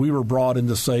 And then we were brought in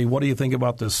to say, what do you think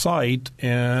about this site?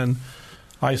 And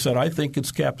I said, I think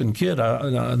it's Captain Kidd.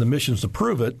 The mission's to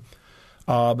prove it.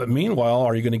 But meanwhile,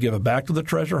 are you going to give it back to the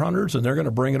treasure hunters and they're going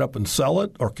to bring it up and sell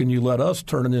it? Or can you let us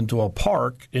turn it into a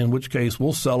park, in which case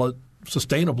we'll sell it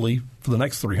sustainably for the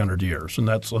next 300 years? And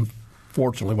that's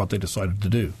unfortunately what they decided to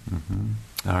do. Mm-hmm.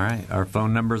 All right. Our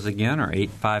phone numbers again are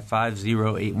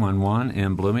 855-0811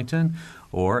 in Bloomington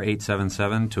or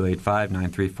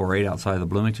 877-285-9348 outside the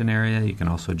Bloomington area. You can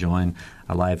also join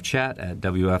a live chat at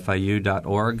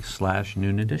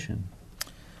wfiu.org/noon edition.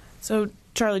 So,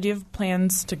 Charlie, do you have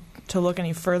plans to look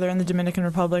any further in the Dominican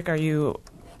Republic? Are you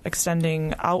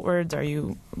extending outwards?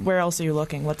 Where else are you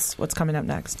looking? What's coming up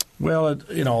next? Well,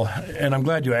 and I'm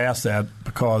glad you asked that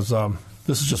because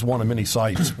this is just one of many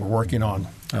sites we're working on.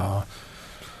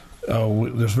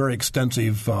 There's very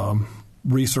extensive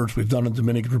research we've done in the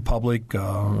Dominican Republic.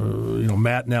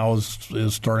 Matt now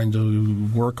is starting to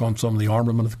work on some of the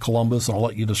armament of Columbus. I'll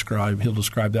let you he'll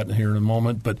describe that here in a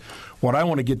moment. But what I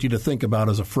want to get you to think about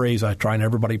is a phrase I try and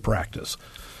everybody practice.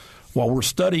 While we're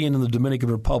studying in the Dominican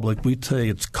Republic, we say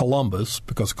it's Columbus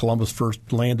because Columbus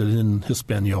first landed in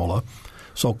Hispaniola.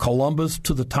 So Columbus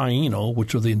to the Taino,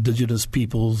 which are the indigenous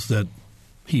peoples that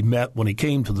he met when he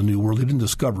came to the New World. He didn't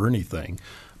discover anything.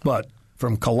 But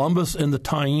from Columbus and the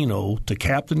Taino to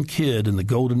Captain Kidd in the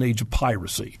golden age of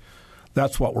piracy,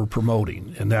 that's what we're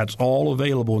promoting, and that's all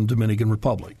available in Dominican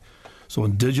Republic. So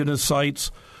indigenous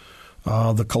sites,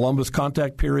 the Columbus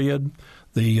contact period,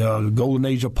 the golden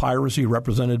age of piracy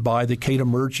represented by the Quedagh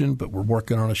Merchant, but we're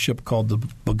working on a ship called the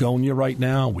Begonia right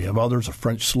now. We have others, a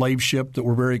French slave ship that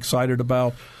we're very excited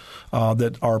about,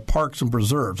 that are parks and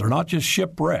preserves. They're not just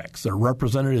shipwrecks. They're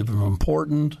representative of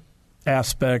important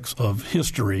aspects of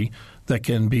history that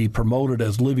can be promoted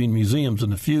as living museums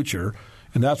in the future,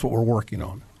 and that's what we're working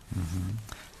on.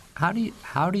 Mm-hmm.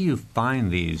 How do you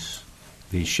find these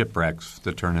shipwrecks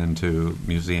to turn into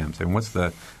museums, and what's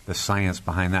the science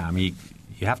behind that? I mean,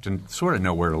 you have to sort of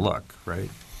know where to look, right?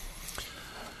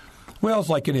 Well, it's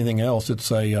like anything else.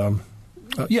 It's you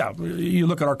look at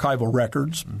archival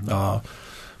records. Mm-hmm.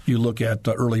 You look at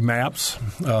early maps.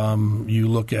 You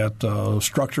look at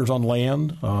structures on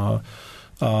land.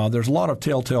 There's a lot of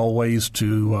telltale ways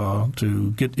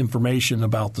to get information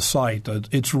about the site.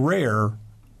 It's rare,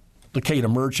 the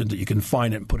Quedagh Merchant, that you can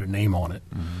find it and put a name on it.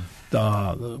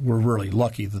 Mm-hmm. We're really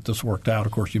lucky that this worked out.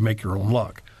 Of course, you make your own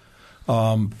luck.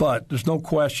 But there's no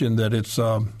question that it's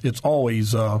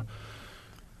always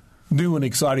new and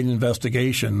exciting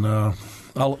investigation.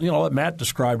 I'll let Matt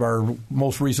describe our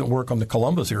most recent work on the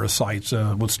Columbus era sites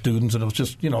with students, and it was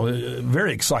just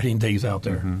very exciting days out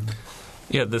there. Mm-hmm.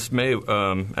 Yeah, this May,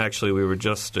 actually, we were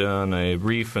just on a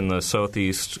reef in the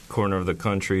southeast corner of the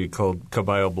country called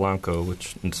Caballo Blanco,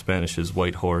 which in Spanish is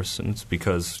white horse, and it's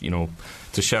because,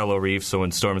 it's a shallow reef, so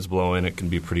when storms blow in, it can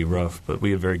be pretty rough, but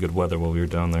we had very good weather while we were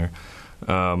down there.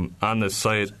 On this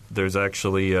site, there's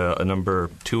actually a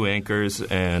number 2 anchors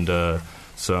and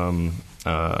some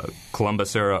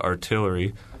Columbus-era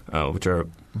artillery, which are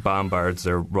bombards.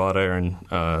 They're wrought iron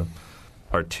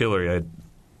artillery. I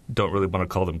don't really want to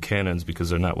call them cannons because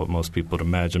they're not what most people would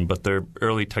imagine, but they're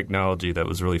early technology that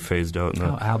was really phased out.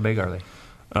 How big are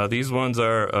they? These ones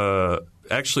are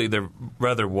actually they're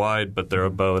rather wide, but they're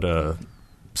about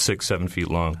 6-7 feet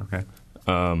long. Okay.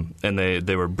 And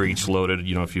they were breech loaded.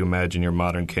 If you imagine your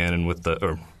modern cannon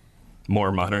or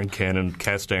more modern cannon,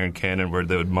 cast iron cannon, where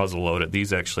they would muzzle load it.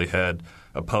 These actually had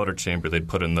a powder chamber they'd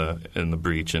put in the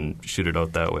breech and shoot it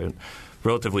out that way.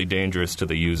 Relatively dangerous to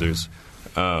the users,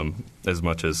 as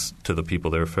much as to the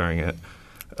people they were firing at.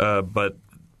 But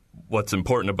what's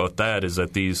important about that is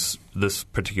that this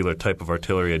particular type of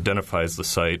artillery identifies the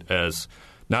site as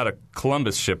not a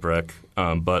Columbus shipwreck,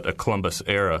 but a Columbus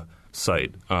era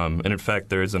site. And in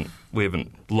fact, we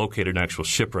haven't located an actual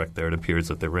shipwreck there. It appears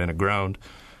that they ran aground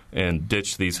and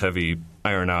ditched these heavy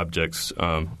iron objects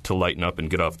to lighten up and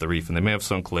get off the reef. And they may have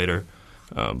sunk later,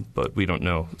 but we don't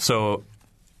know. So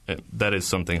that is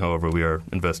something, however, we are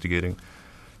investigating.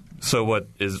 So what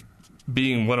is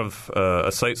being one of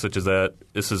a site such as that,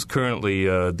 this is currently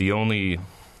the only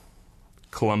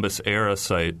Columbus-era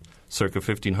site, circa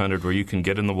 1500, where you can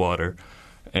get in the water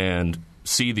and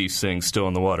see these things still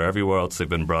in the water. Everywhere else they've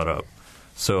been brought up.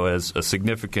 So as a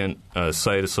significant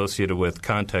site associated with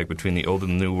contact between the old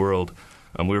and the new world,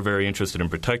 we're very interested in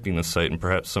protecting the site and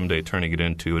perhaps someday turning it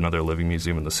into another living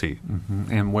museum in the sea.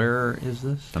 Mm-hmm. And where is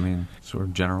this? I mean, sort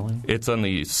of generally? It's on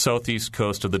the southeast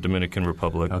coast of the Dominican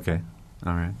Republic. Okay.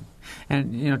 All right.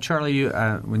 And, Charlie, you,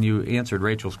 when you answered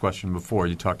Rachel's question before,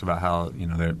 you talked about how,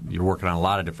 you're working on a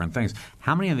lot of different things.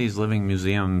 How many of these living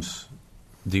museums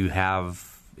do you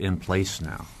have in place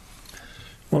now?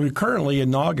 Well, we currently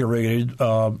inaugurated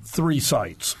 3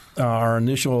 sites. Our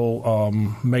initial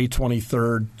May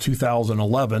 23rd,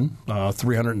 2011,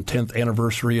 310th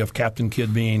anniversary of Captain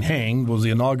Kidd being hanged, was the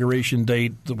inauguration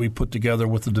date that we put together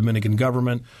with the Dominican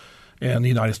government and the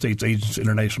United States Agency for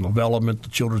International Development, the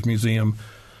Children's Museum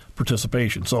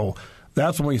participation. So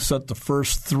that's when we set the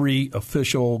first 3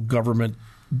 official government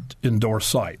endorsed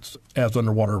sites as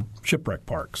underwater shipwreck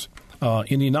parks.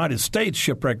 In the United States,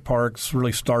 shipwreck parks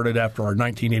really started after our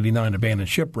 1989 Abandoned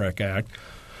Shipwreck Act.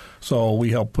 So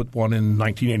we helped put one in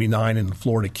 1989 in the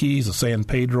Florida Keys, the San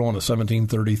Pedro, and a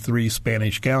 1733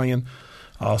 Spanish galleon.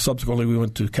 Subsequently, we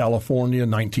went to California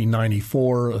in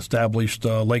 1994, established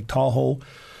Lake Tahoe.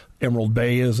 Emerald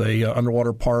Bay is a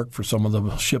underwater park for some of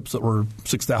the ships that were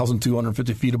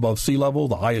 6,250 feet above sea level,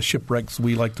 the highest shipwrecks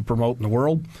we like to promote in the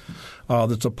world.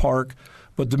 That's a park.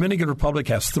 But Dominican Republic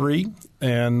has 3,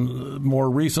 and more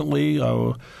recently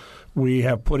we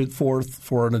have put it forth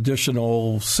for an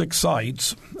additional 6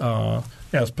 sites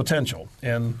as potential.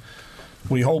 And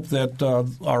We hope that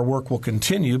our work will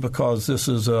continue because this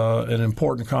is an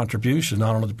important contribution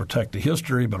not only to protect the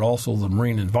history but also the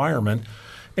marine environment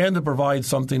and to provide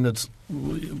something that's,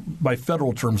 by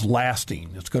federal terms, lasting.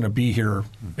 It's going to be here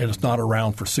and it's not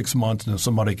around for 6 months and then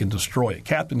somebody can destroy it.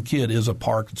 Captain Kidd is a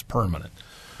park that's permanent.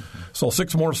 So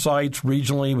 6 more sites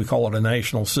regionally. We call it a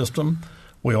national system.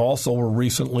 We also were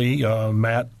recently,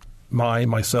 Matt,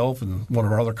 myself, and one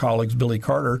of our other colleagues, Billy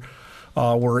Carter,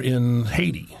 we're in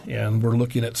Haiti, and we're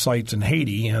looking at sites in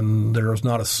Haiti, and there is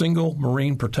not a single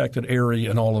marine protected area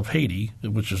in all of Haiti,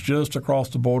 which is just across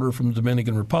the border from the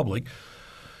Dominican Republic.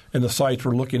 And the sites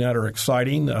we're looking at are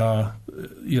exciting.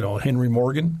 Henry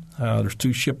Morgan, there's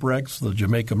 2 shipwrecks. The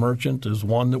Jamaica Merchant is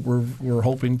one that we're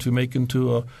hoping to make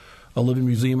into a living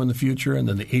museum in the future, and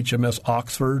then the HMS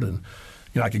Oxford, and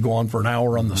I could go on for an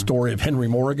hour on the story of Henry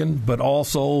Morgan, but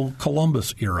also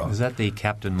Columbus era. Is that the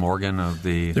Captain Morgan of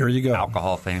the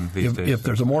alcohol fame these days? If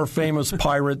there's a more famous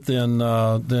pirate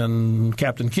than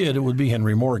Captain Kidd, it would be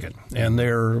Henry Morgan. And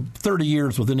they're 30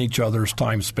 years within each other's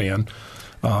time span.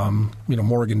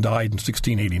 Morgan died in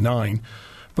 1689.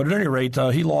 But at any rate,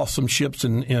 he lost some ships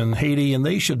in Haiti, and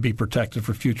they should be protected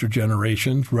for future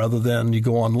generations rather than you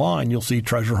go online, you'll see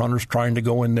treasure hunters trying to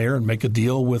go in there and make a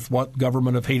deal with what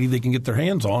government of Haiti they can get their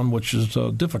hands on, which is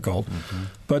difficult. Mm-hmm.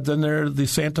 But then there's the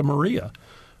Santa Maria.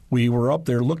 We were up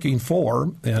there looking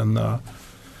for, and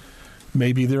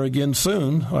maybe there again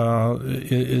soon. I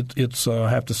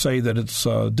have to say that it's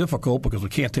difficult because we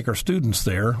can't take our students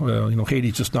there.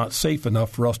 Haiti's just not safe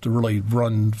enough for us to really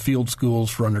run field schools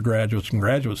for undergraduates and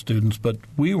graduate students. But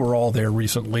we were all there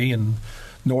recently in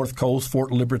North Coast,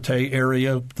 Fort Liberté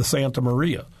area, the Santa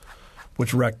Maria,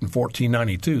 which wrecked in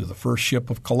 1492. The first ship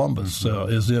of Columbus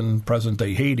is in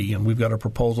present-day Haiti, and we've got a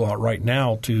proposal out right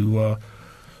now to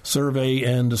survey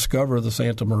and discover the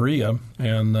Santa Maria,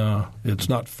 and it's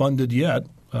not funded yet.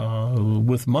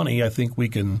 With money, I think we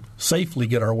can safely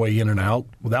get our way in and out.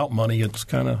 Without money, it's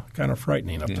kind of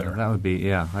frightening up there.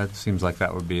 That seems like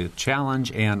that would be a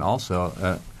challenge and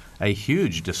also a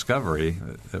huge discovery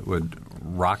that would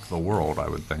rock the world, I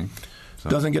would think. So.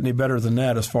 Doesn't get any better than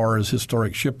that as far as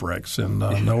historic shipwrecks. And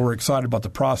we're excited about the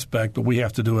prospect, but we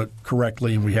have to do it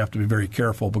correctly and we have to be very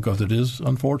careful because it is,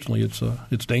 unfortunately, it's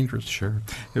dangerous. Sure.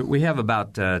 We have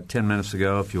about 10 minutes to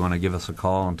go if you want to give us a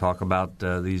call and talk about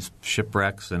these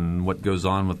shipwrecks and what goes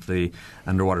on with the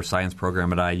underwater science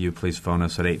program at IU. Please phone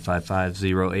us at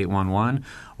 855-0811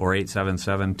 or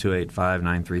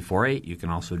 877-285-9348. You can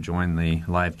also join the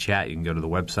live chat. You can go to the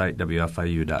website,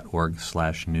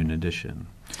 wfiu.org/noonedition.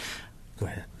 Go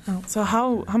ahead. So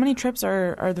how many trips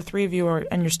are the 3 of you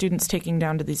and your students taking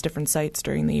down to these different sites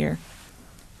during the year?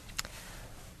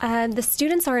 The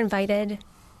students are invited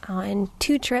on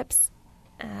 2 trips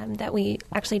that we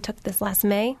actually took this last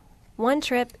May. One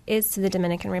trip is to the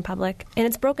Dominican Republic, and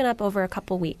it's broken up over a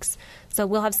couple weeks. So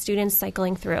we'll have students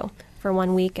cycling through for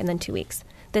 1 week and then 2 weeks.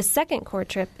 The second core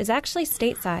trip is actually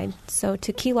stateside, so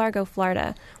to Key Largo,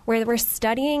 Florida, where we're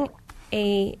studying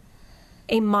a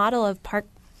model of park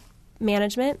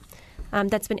management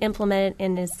that's been implemented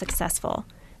and is successful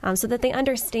so that they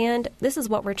understand this is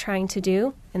what we're trying to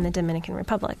do in the Dominican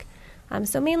Republic.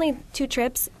 So mainly 2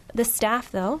 trips. The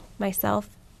staff, though, myself,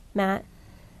 Matt,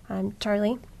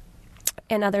 Charlie,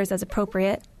 and others as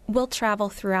appropriate, will travel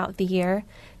throughout the year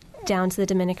down to the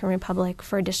Dominican Republic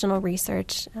for additional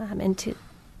research and to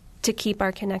keep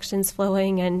our connections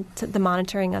flowing and to the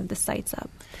monitoring of the sites up.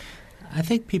 I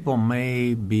think people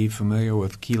may be familiar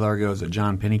with Key Largo as a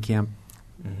John Pennekamp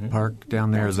Park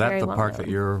down there. Is that the park that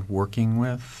you're working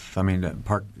with? I mean,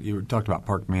 park. You talked about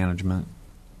park management.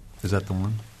 Is that the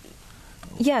one?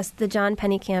 Yes, the John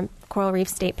Pennekamp Coral Reef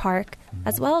State Park,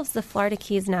 as well as the Florida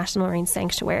Keys National Marine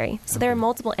Sanctuary. So there are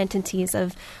multiple entities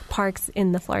of parks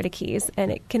in the Florida Keys,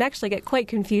 and it can actually get quite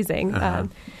confusing.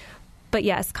 But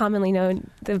yes, commonly known,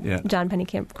 the John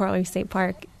Pennekamp Coral Reef State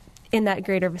Park in that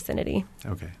greater vicinity.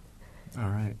 Okay. All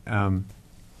right.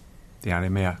 They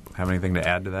may have anything to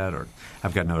add to that, or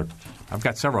I've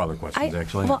got several other questions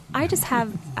actually. Well, I just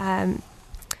have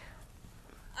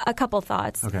a couple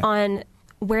thoughts on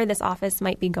where this office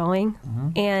might be going,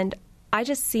 and I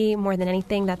just see more than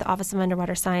anything that the Office of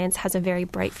Underwater Science has a very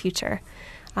bright future.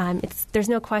 There's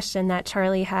no question that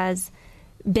Charlie has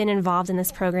been involved in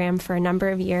this program for a number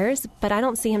of years, but I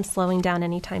don't see him slowing down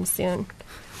anytime soon.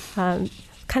 Kind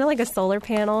of like a solar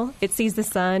panel, it sees the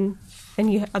sun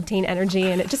and you obtain energy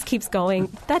and it just keeps going.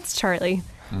 That's Charlie.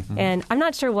 And I'm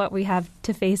not sure what we have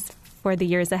to face for the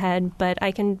years ahead, but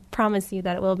I can promise you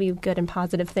that it will be good and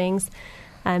positive things.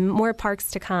 More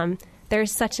parks to come.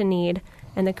 There's such a need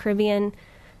in the Caribbean,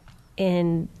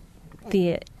 in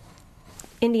the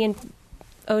Indian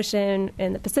Ocean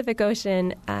and the Pacific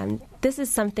Ocean, this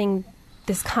is something,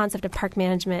 this concept of park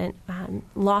management,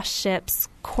 lost ships,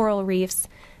 coral reefs,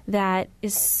 that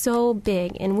is so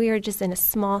big, and we are just in a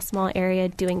small area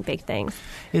doing big things.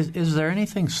 Is there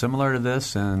anything similar to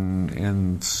this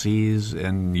in seas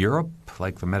in Europe,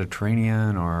 like the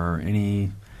Mediterranean, or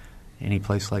any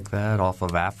place like that off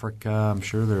of Africa? I'm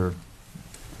sure there.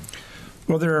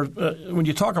 Well, when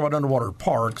you talk about underwater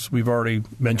parks, we've already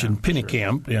mentioned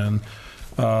Pinnicamp, and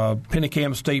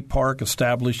Pinnicamp State Park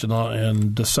established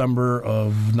in December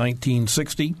of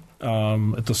 1960.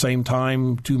 At the same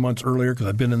time, 2 months earlier, because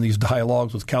I've been in these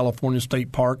dialogues with California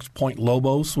State Parks, Point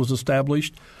Lobos was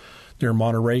established near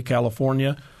Monterey,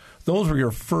 California. Those were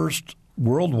your first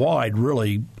worldwide,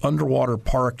 really, underwater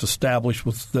parks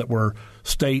established that were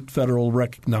state, federal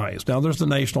recognized. Now, there's the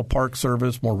National Park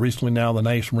Service. More recently now, the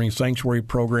National Marine Sanctuary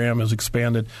Program has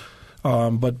expanded.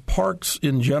 But parks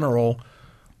in general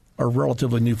are a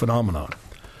relatively new phenomenon.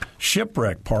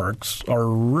 Shipwreck parks are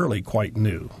really quite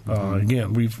new.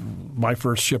 Again, my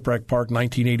first shipwreck park,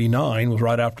 1989, was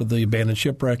right after the Abandoned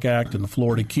Shipwreck Act and the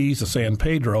Florida Keys to San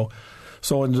Pedro.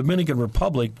 So in the Dominican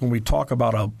Republic, when we talk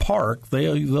about a park,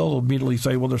 they'll immediately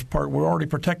say, well, we're already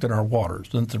protecting our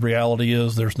waters. And the reality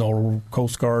is there's no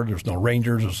Coast Guard, there's no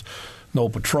rangers, there's no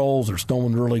patrols, there's no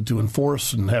one really to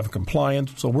enforce and have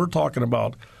compliance. So we're talking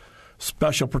about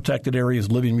special protected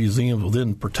areas, living museums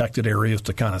within protected areas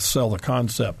to kind of sell the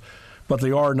concept. But they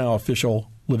are now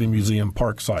official living museum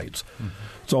park sites. Mm-hmm.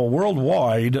 So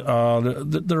worldwide,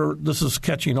 this is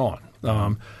catching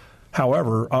on.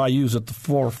 However, IU's at the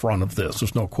forefront of this.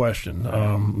 There's no question.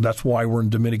 That's why we're in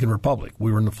Dominican Republic.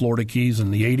 We were in the Florida Keys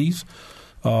in the 80s,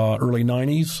 early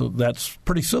 90s. So that's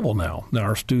pretty civil now. Now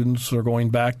our students are going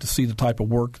back to see the type of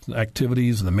work,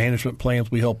 activities, and the management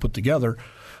plans we help put together,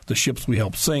 the ships we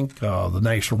help sink, the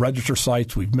National Register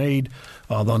sites we've made,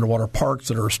 the underwater parks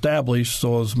that are established.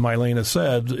 So as Mylena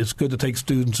said, it's good to take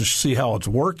students to see how it's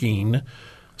working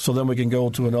so then we can go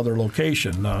to another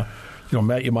location.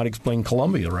 Matt, you might explain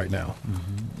Colombia right now.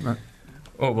 Mm-hmm.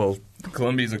 Oh, well,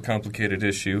 Colombia's a complicated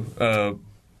issue.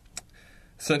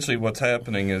 Essentially what's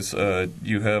happening is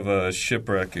you have a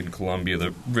shipwreck in Colombia,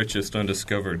 the richest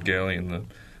undiscovered galleon,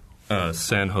 the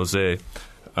San Jose,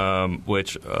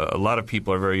 which a lot of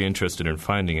people are very interested in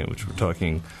finding it, which we're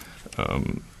talking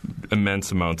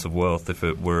immense amounts of wealth if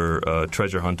it were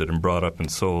treasure hunted and brought up and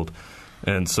sold.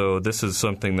 And so this is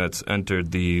something that's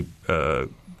entered the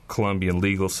Colombian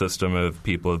legal system. Of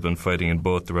people have been fighting in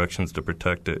both directions to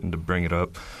protect it and to bring it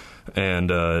up.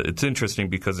 And it's interesting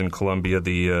because in Colombia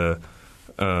the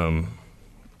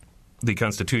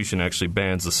Constitution actually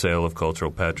bans the sale of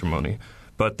cultural patrimony.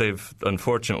 But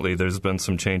unfortunately, there's been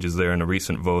some changes there in a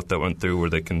recent vote that went through where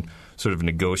they can sort of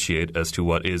negotiate as to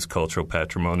what is cultural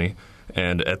patrimony.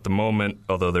 And at the moment,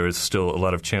 although there is still a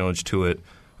lot of challenge to it,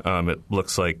 it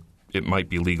looks like it might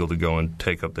be legal to go and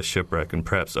take up the shipwreck and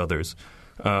perhaps others.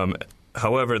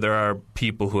 However, there are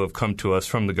people who have come to us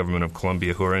from the government of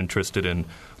Colombia who are interested in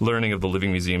learning of the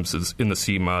living museums in the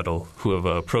sea model, who have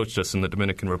approached us in the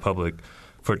Dominican Republic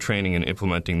for training and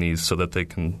implementing these so that they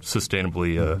can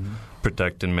sustainably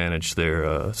protect and manage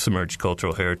their submerged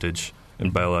cultural heritage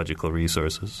and biological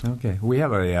resources. Okay, we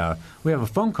have a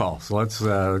phone call, so let's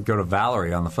go to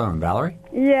Valerie on the phone. Valerie?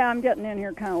 Yeah, I'm getting in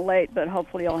here kind of late, but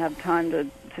hopefully you'll have time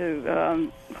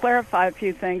to clarify a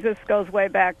few things. This goes way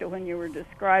back to when you were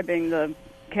describing the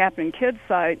Captain Kidd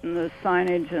site and the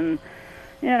signage and,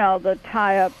 the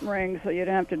tie-up rings so you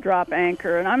don't have to drop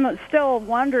anchor. And I'm still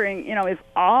wondering, is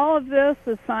all of this,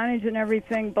 the signage and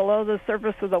everything, below the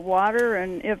surface of the water?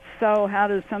 And if so, how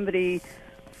does somebody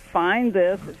find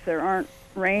this if there aren't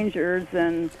rangers?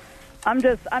 And I'm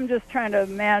just trying to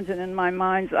imagine in my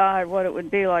mind's eye what it would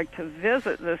be like to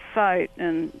visit this site,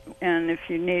 and if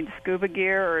you need scuba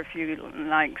gear, or if you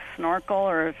like snorkel,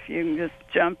 or if you can just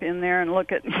jump in there and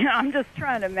look at. I'm just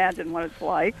trying to imagine what it's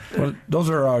like. Well, those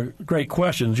are great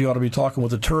questions. You ought to be talking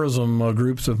with the tourism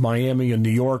groups of Miami and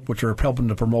New York, which are helping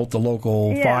to promote the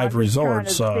local 5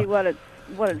 resorts. Trying to see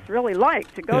what it's really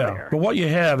like to go there. But what you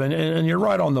have, and you're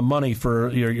right on the money for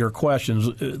your questions.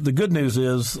 The good news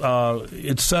is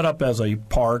it's set up as a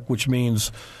park, which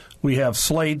means we have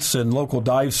slates and local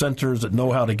dive centers that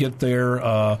know how to get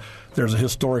there. There's a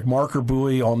historic marker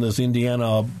buoy on this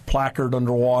Indiana placard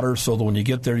underwater, so that when you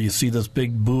get there, you see this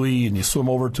big buoy and you swim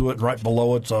over to it, and right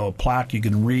below it's a plaque you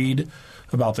can read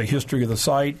about the history of the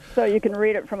site. So you can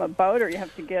read it from a boat, or you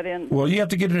have to get in? Well, you have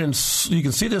to get it in. You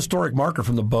can see the historic marker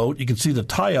from the boat. You can see the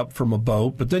tie-up from a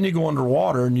boat, but then you go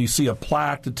underwater and you see a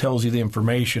plaque that tells you the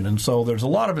information. And so there's a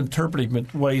lot of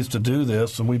interpretive ways to do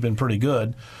this, and we've been pretty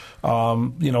good.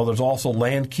 There's also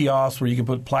land kiosks where you can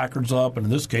put placards up, and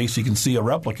in this case, you can see a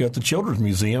replica at the Children's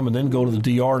Museum and then go to the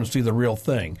DR and see the real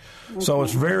thing. Mm-hmm. So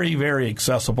it's very, very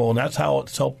accessible, and that's how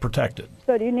it's helped protect it.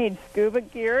 So do you need scuba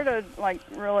gear to,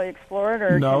 really explore it?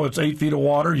 Or no, it's 8 feet of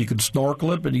water. You can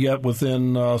snorkel it, but you get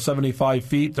within 75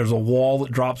 feet, there's a wall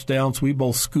that drops down, so we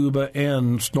both scuba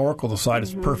and snorkel the site.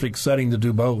 It's a perfect setting to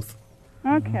do both.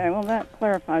 Okay, well, that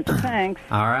clarifies it. Thanks.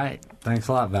 All right. Thanks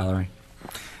a lot, Valerie.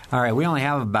 All right, we only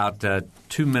have about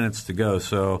 2 minutes to go,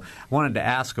 so I wanted to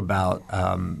ask about,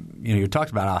 you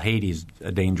talked about how Haiti's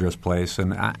a dangerous place,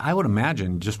 and I would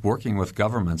imagine just working with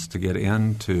governments to get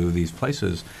into these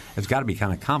places, it's got to be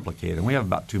kind of complicated. And we have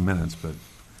about 2 minutes, but...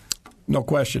 No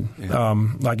question. Yeah.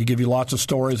 I could give you lots of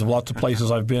stories of lots of places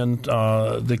I've been.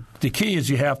 The key is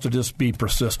you have to just be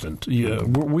persistent.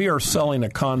 We are selling a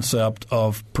concept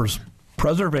of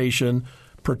preservation,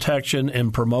 protection,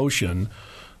 and promotion,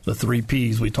 the 3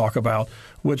 Ps we talk about,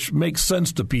 which makes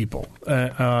sense to people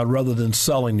rather than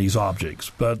selling these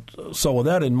objects. So with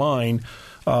that in mind,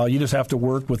 you just have to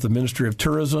work with the Ministry of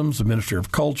Tourism, the Ministry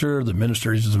of Culture, the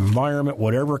Ministries of Environment.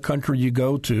 Whatever country you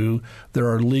go to, there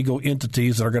are legal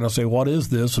entities that are going to say, what is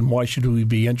this and why should we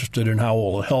be interested and how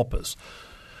will it help us?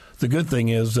 The good thing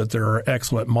is that there are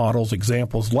excellent models,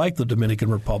 examples like the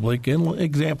Dominican Republic and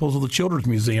examples of the Children's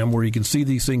Museum where you can see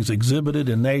these things exhibited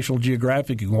in National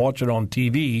Geographic. You can watch it on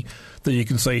TV, that you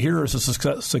can say, here is a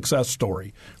success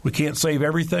story. We can't save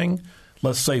everything.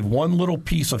 Let's save one little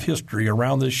piece of history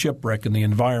around this shipwreck and the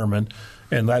environment,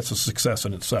 and that's a success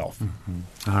in itself.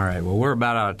 Mm-hmm. All right. Well, we're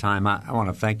about out of time. I want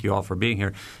to thank you all for being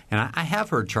here. And I have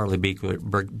heard Charlie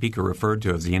Beeker referred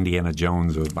to as the Indiana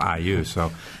Jones of IU,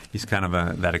 so he's kind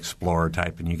of that explorer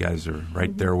type, and you guys are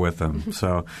right there with him.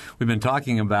 So we've been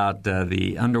talking about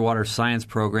the underwater science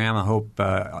program. I hope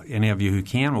any of you who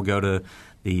can will go to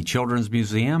the Children's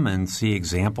Museum and see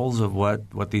examples of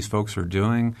what these folks are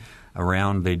doing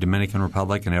around the Dominican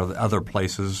Republic and other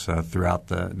places throughout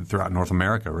North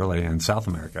America, really, and South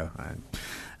America, I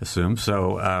assume.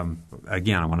 So,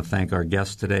 again, I want to thank our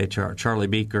guests today, Charlie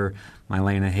Beeker,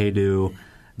 Mylena Haydu,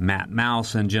 Matt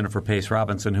Mouse, and Jennifer Pace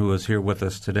Robinson, who was here with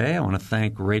us today. I want to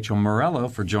thank Rachel Morello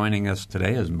for joining us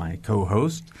today as my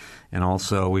co-host. And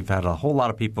also, we've had a whole lot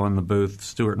of people in the booth,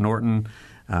 Stuart Norton,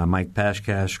 Mike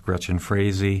Pashkash, Gretchen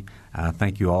Frazee.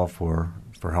 Thank you all for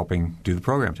helping do the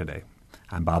program today.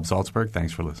 I'm Bob Salzberg.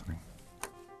 Thanks for listening.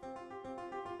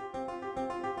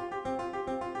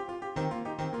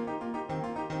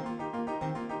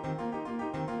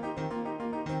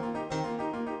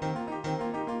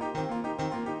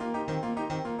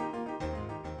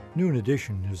 Noon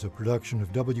Edition is a production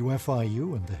of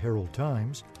WFIU and the Herald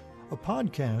Times. A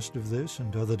podcast of this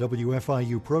and other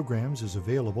WFIU programs is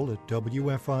available at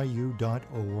wfiu.org.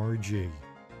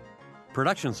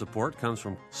 Production support comes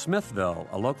from Smithville,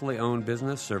 a locally owned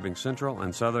business serving central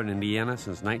and southern Indiana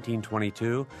since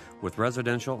 1922 with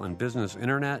residential and business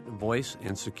internet, voice,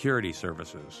 and security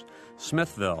services.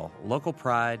 Smithville, local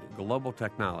pride, global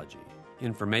technology.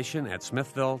 Information at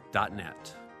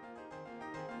smithville.net.